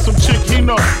for some chick he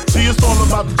know. See, it's all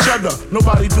about the cheddar.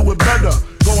 Nobody do it better.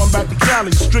 Going back to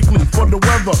Cali, strictly for the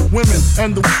weather. Women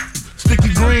and the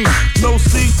sticky green. No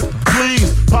seat,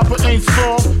 please. Papa ain't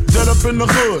soft. Dead up in the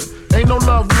hood. Ain't no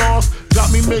love lost.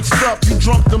 Got me mixed up. You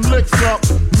drunk them licks up.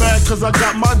 Mad cause I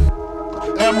got my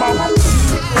and my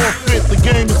forfeit, the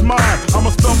game is mine.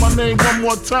 I'ma spell my name one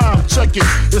more time. Check it.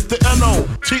 It's the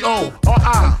N-O-T-O-R-I-O-U-S.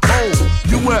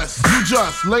 You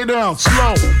just lay down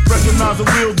slow. Recognize a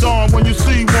real dawn when you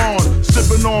see one.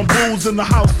 Sipping on booze in the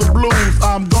house of blues.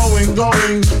 I'm going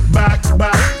back to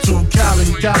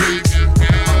Cali.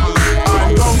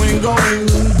 I'm going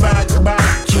back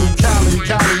to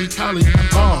Cali.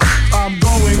 I'm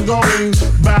going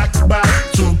back to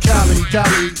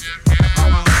Cali.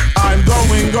 I'm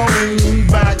going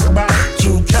back to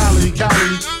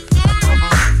Cali.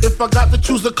 If I got to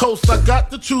choose the coast, I got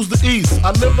to choose the east.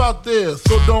 I live out there,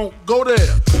 so don't go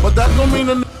there. But that don't mean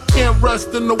a can't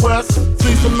rest in the west.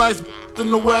 See some nice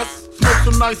in the west. Smoke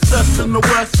some nice sets in the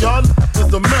west. Y'all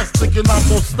is a mess, thinking I'm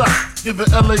gonna stop. Giving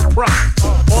LA props.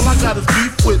 All I got is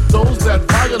beef with those that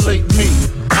violate me.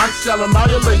 I shall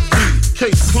annihilate thee.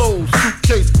 Case closed,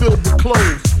 suitcase filled with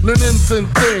clothes. Linens and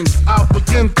things, I'll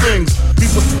begin things.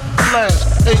 People flash,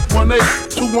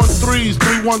 818-213s,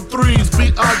 313s,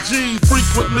 B.I.G.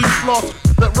 Frequently lost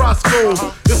that Roscoe.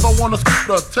 If I want a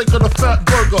scooter, take her to Fat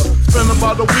Burger. Spend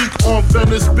about a week on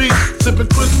Venice Beach, sipping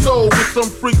Crisco with some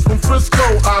freaks from Frisco.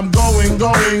 I'm going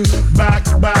back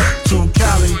to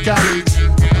Cali.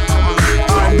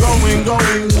 I'm going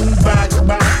back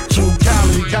to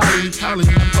Cali. I'm going back to Cali.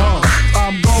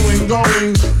 I'm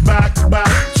going back to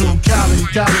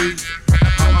Cali.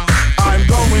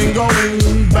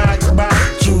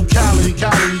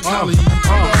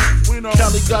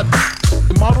 Cali got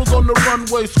models on the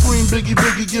runway, scream Biggie,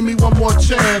 give me one more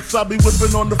chance. I'll be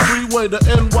whipping on the freeway, the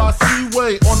NYC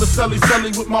way, on the celly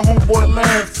with my homeboy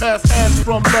Lance. Pass hands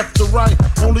from left to right,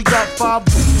 only got 5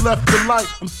 weeks left to light.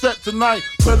 I'm set tonight,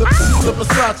 better the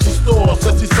Versace store.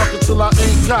 Says he suck it till I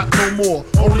ain't got no more.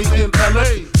 Only in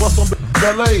LA, bust on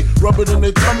LA, rub it in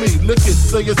their tummy, lick it,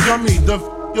 say it's yummy. Then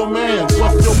your man,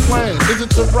 what's your plan? Is it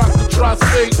to rock the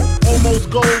tri-state? Almost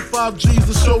gold, 5 G's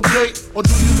a show date? Or do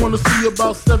you wanna see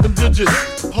about 7 digits?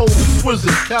 Hold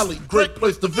exquisite, Cali, great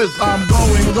place to visit. I'm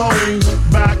going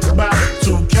back to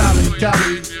Cali.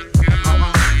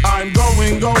 I'm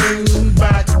going back to Cali. I'm going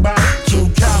back to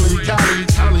Cali.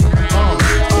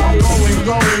 I'm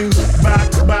going back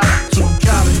to Cali.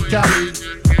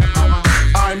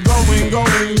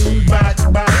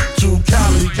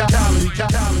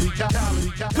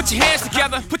 Put your hands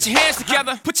together, put your hands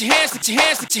together, put your hands together,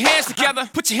 put your hands together,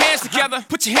 put your hands together,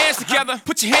 put your hands together,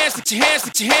 put your hands together,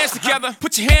 put your hands together,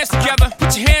 put your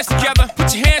hands together,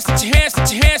 put your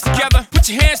hands together, put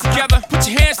your hands together, put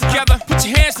your hands together, put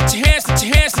your hands together, put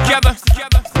your hands together.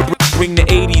 Bring the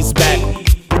 80s back,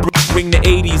 bring the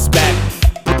 80s back,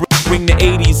 bring the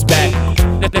 80s back.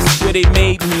 That's where they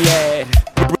made me at.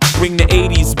 Bring the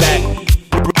 80s back,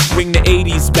 bring the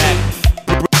 80s back.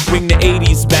 Bring the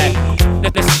 80s back,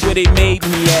 that's where they made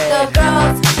me at. The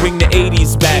girls, bring the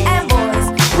 80s back, and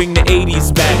boys, bring the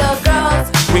 80s back. The girls,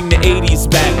 bring the 80s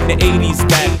back, the 80s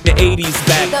back, the 80s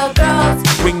back. The girls,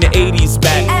 bring the 80s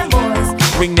back, and boys,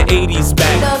 bring the 80s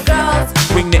back. The girls,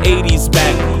 bring the 80s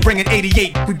back. Bringing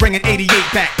 88, we bringing 88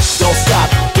 back. Don't stop,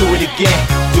 do it again.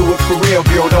 Do it for real,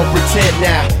 girl, don't pretend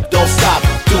now. Don't stop,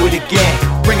 do it again.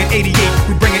 Bringing 88,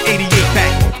 we bringing 88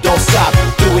 back. Don't stop,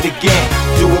 do it again.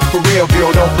 Do it for real,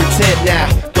 girl, don't pretend now.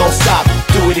 Don't stop,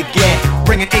 do it again.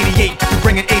 Bringing 88, we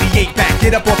bringing 88 back.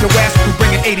 Get up off your ass, we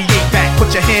bringing bringing 88 back.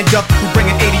 Put your hand up, we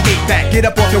bringing 88 back. Get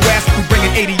up off your ass, we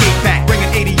bringing 88 back. Bringing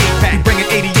 88 back, we bringing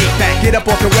 88 back. Get up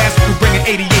off your ass, we bringing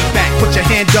 88 back. Put your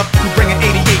hand up, we bringing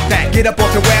 88 back. Get up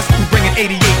off your ass, we bringing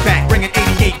 88 back. Bringing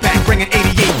 88 back, bringing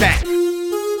 88 back.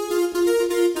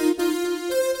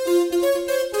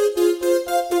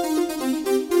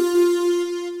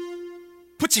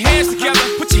 Put your hands together,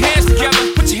 put your hands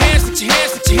together, put your hands, put your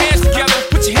hands, put your hands together,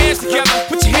 put your hands together,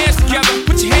 put your hands together,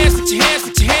 put your hands, put your hands,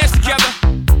 put your hands together.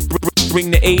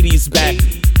 Bring the 80s back.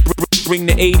 Bring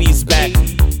the 80s back.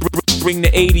 Bring the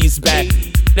 80s back.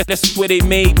 That's where they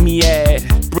made me at.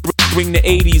 Bring the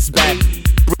 80s back.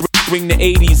 Bring the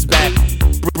 80s back.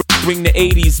 Bring the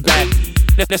 80s back.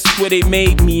 That's where they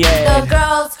made me at. The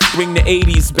girls. Bring the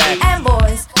 80s back. And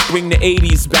boys. Bring the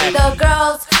 80s back. The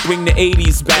girls. Bring the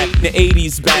 80s back. The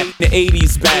 80s back. The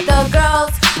 80s back. The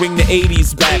girls. Bring the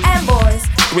 80s back. And boys.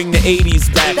 Bring the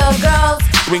 80s back. The girls.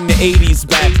 Bring the 80s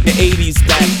back. The 80s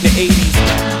back. The 80s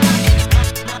back.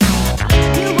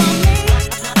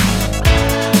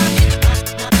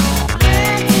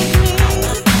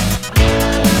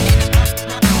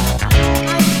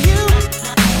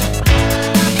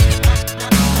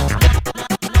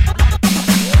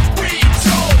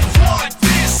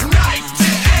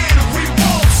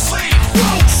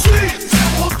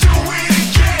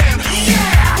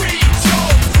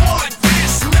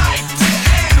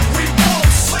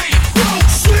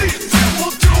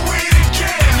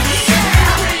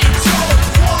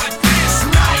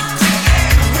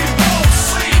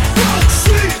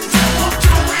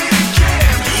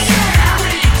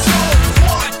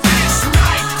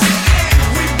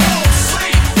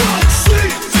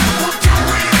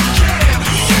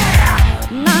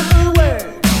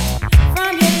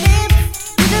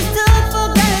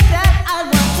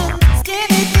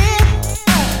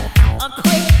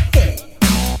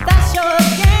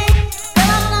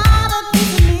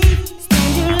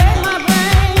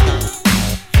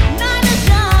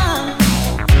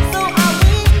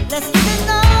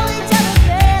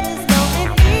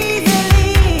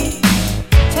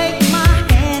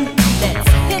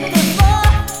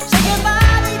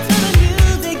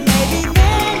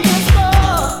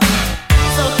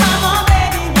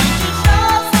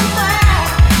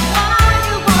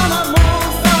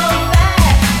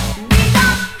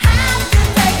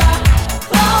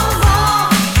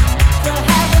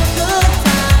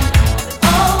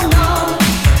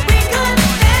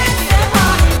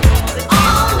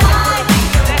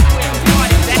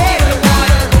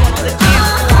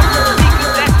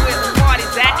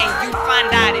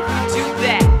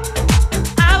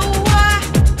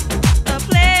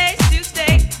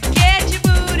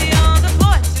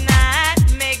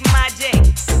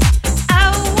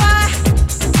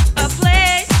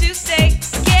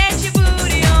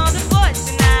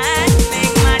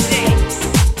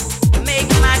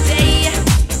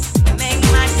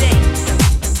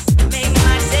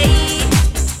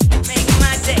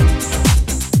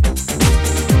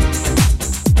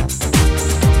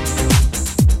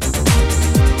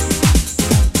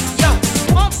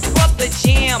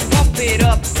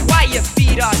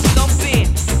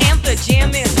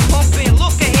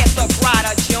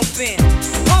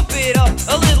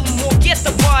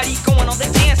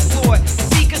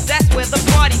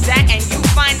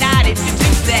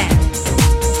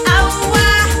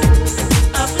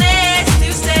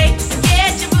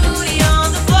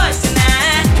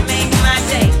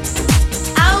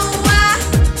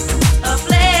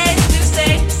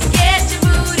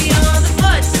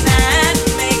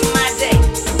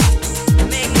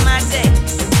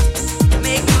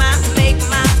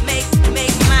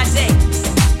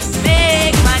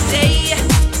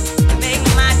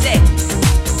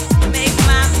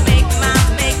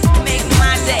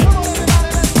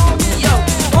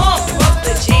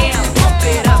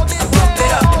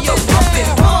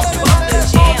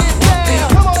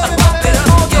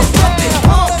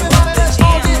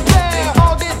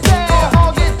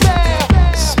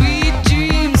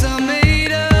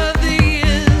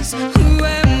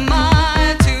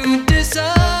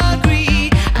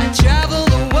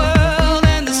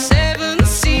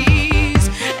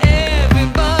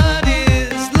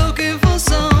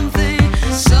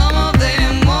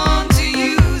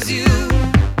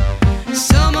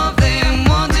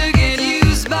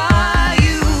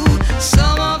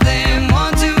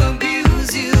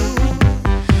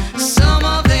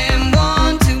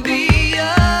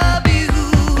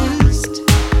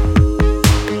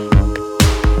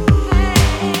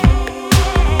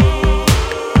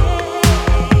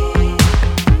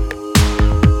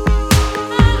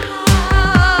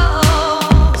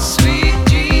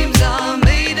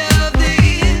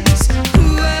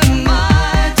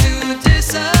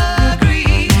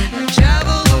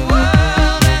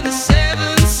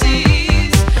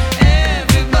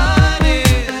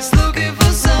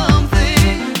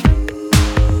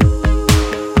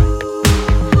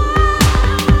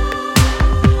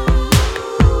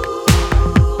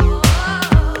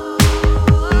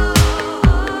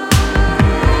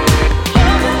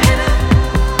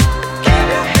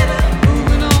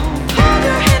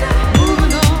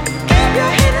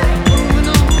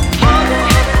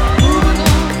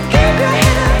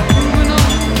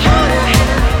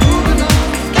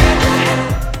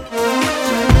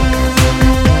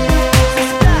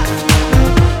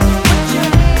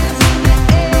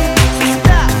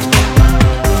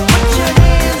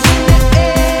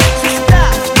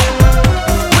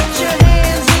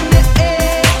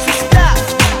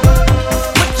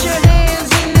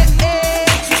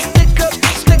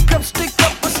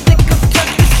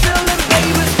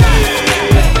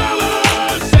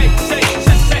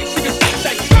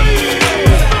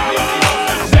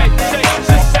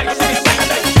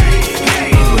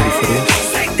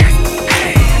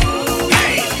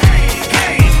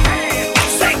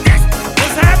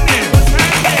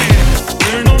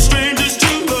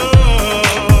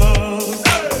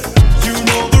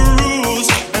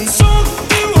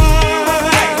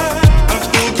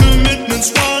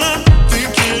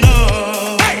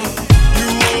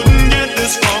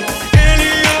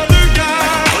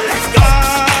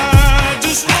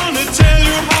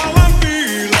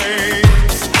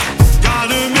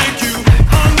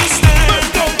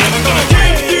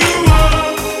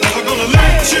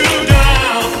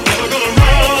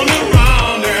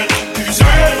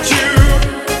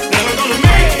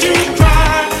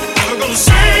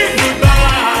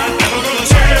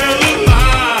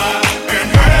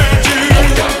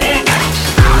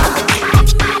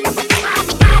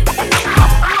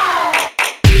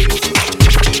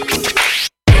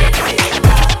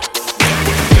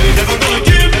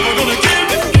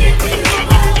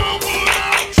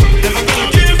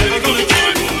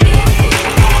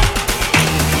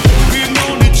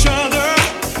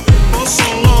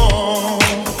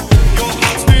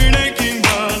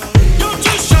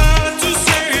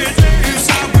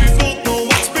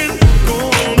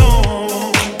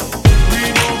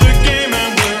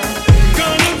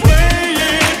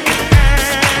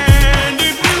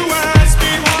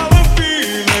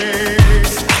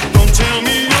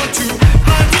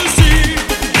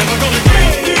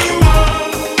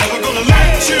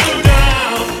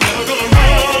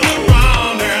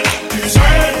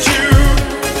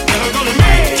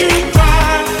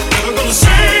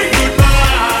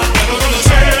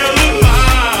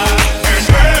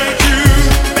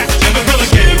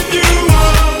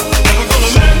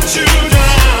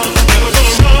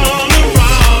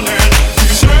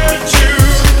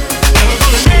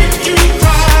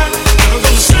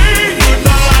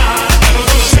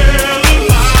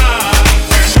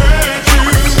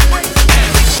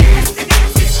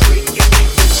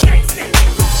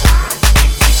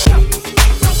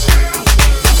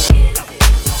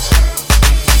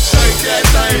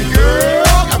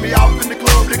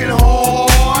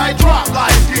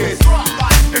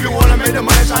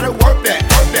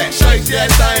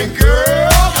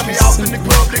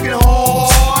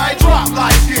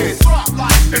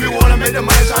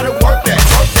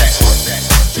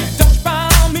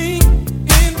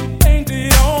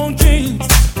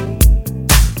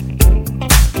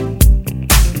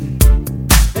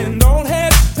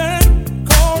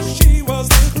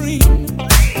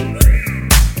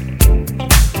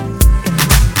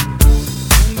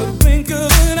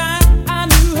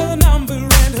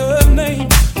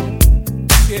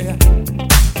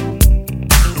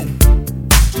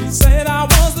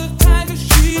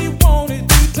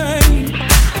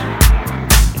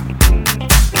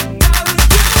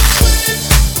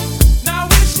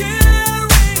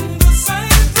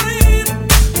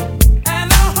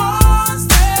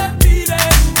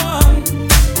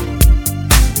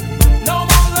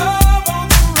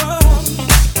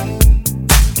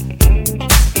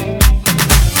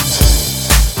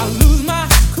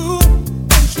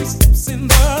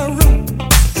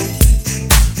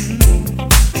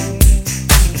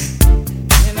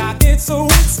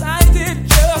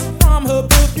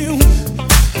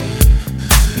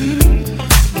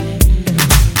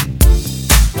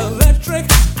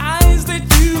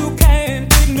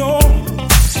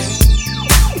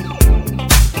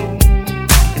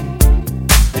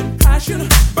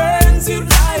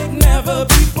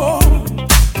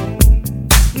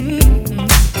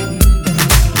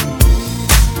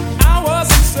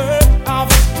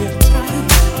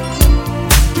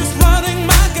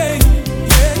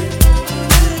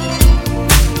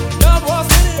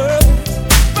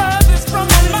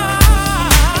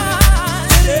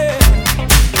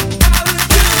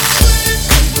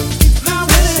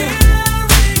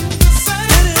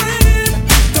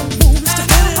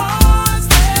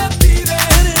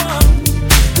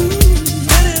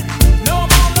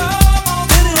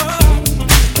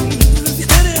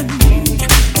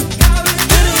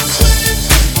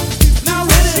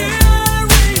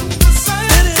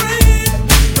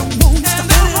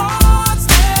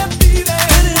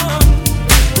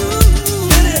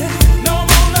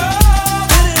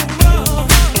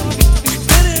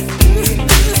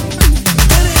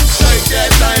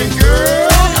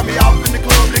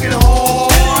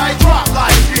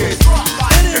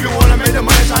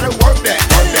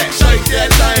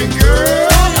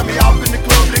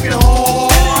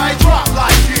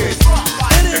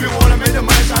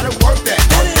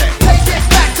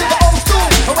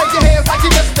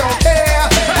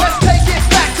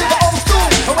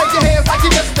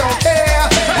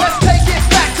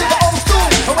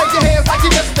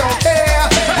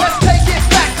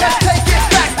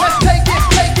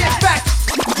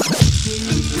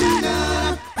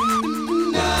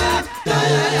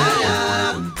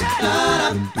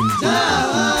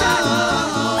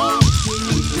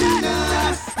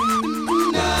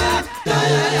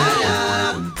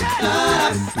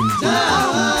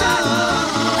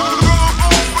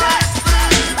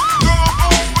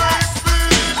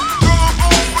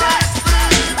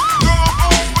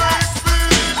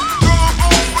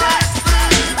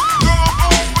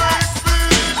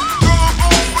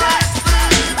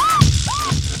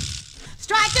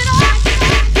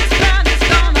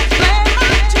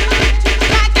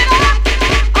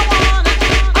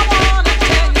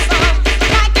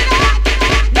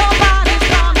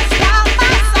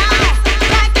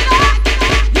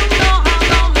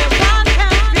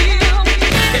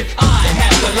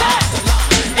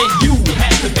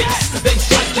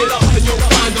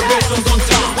 always comes on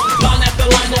time. Line after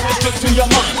line, always straight to your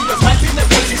mind. Cause life in the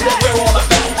place is what we're all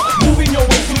about. Moving your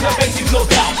way through the basics, no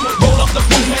doubt. Roll up the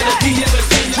boom, melody is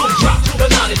essential. Drop the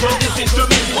knowledge on this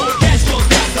instrumental. Cash goes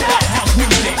back to that house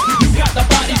music. You got the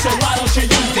body, so why don't you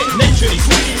use it? Naturally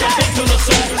sweet, and think to the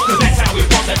soul. Cause that's how we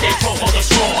want the day for the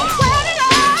strong.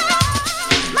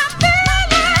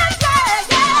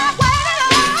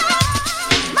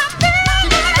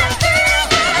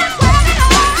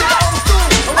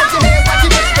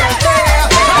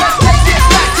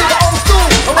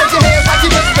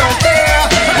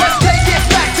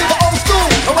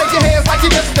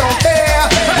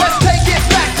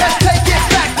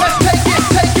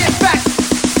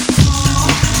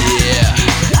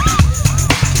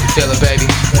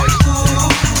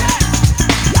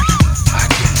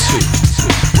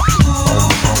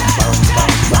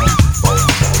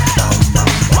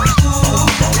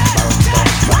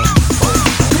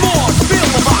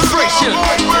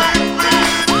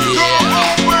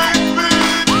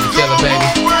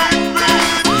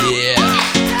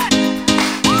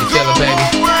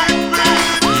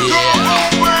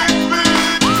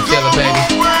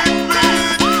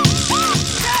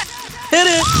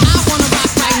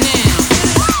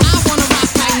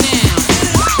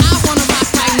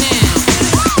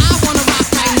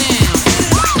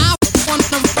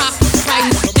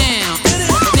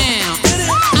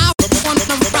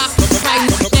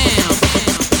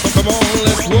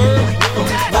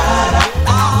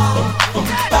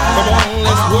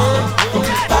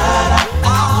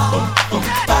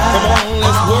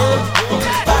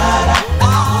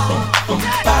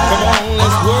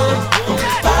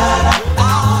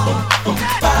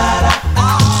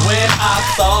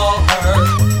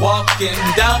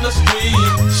 Down the street,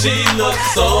 she looked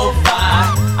so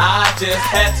fine, I just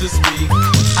had to speak.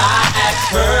 I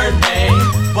asked her name,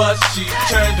 but she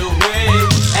turned away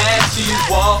as she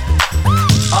walked.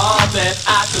 All that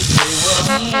I could say was,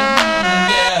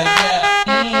 yeah, yeah,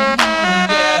 yeah,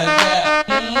 yeah,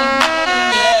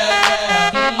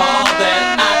 yeah. All that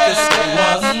I could say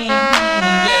was,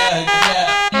 yeah, yeah,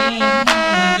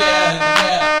 yeah, yeah,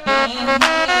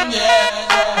 yeah.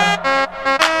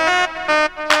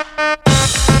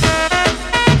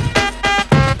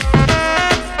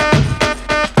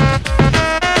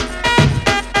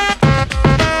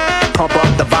 Pump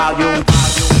up the volume.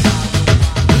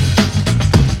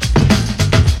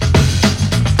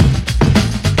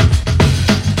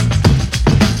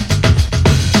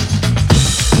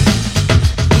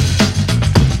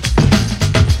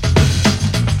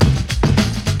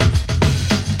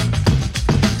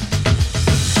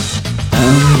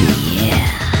 Oh yeah,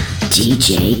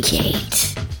 DJ KAIT.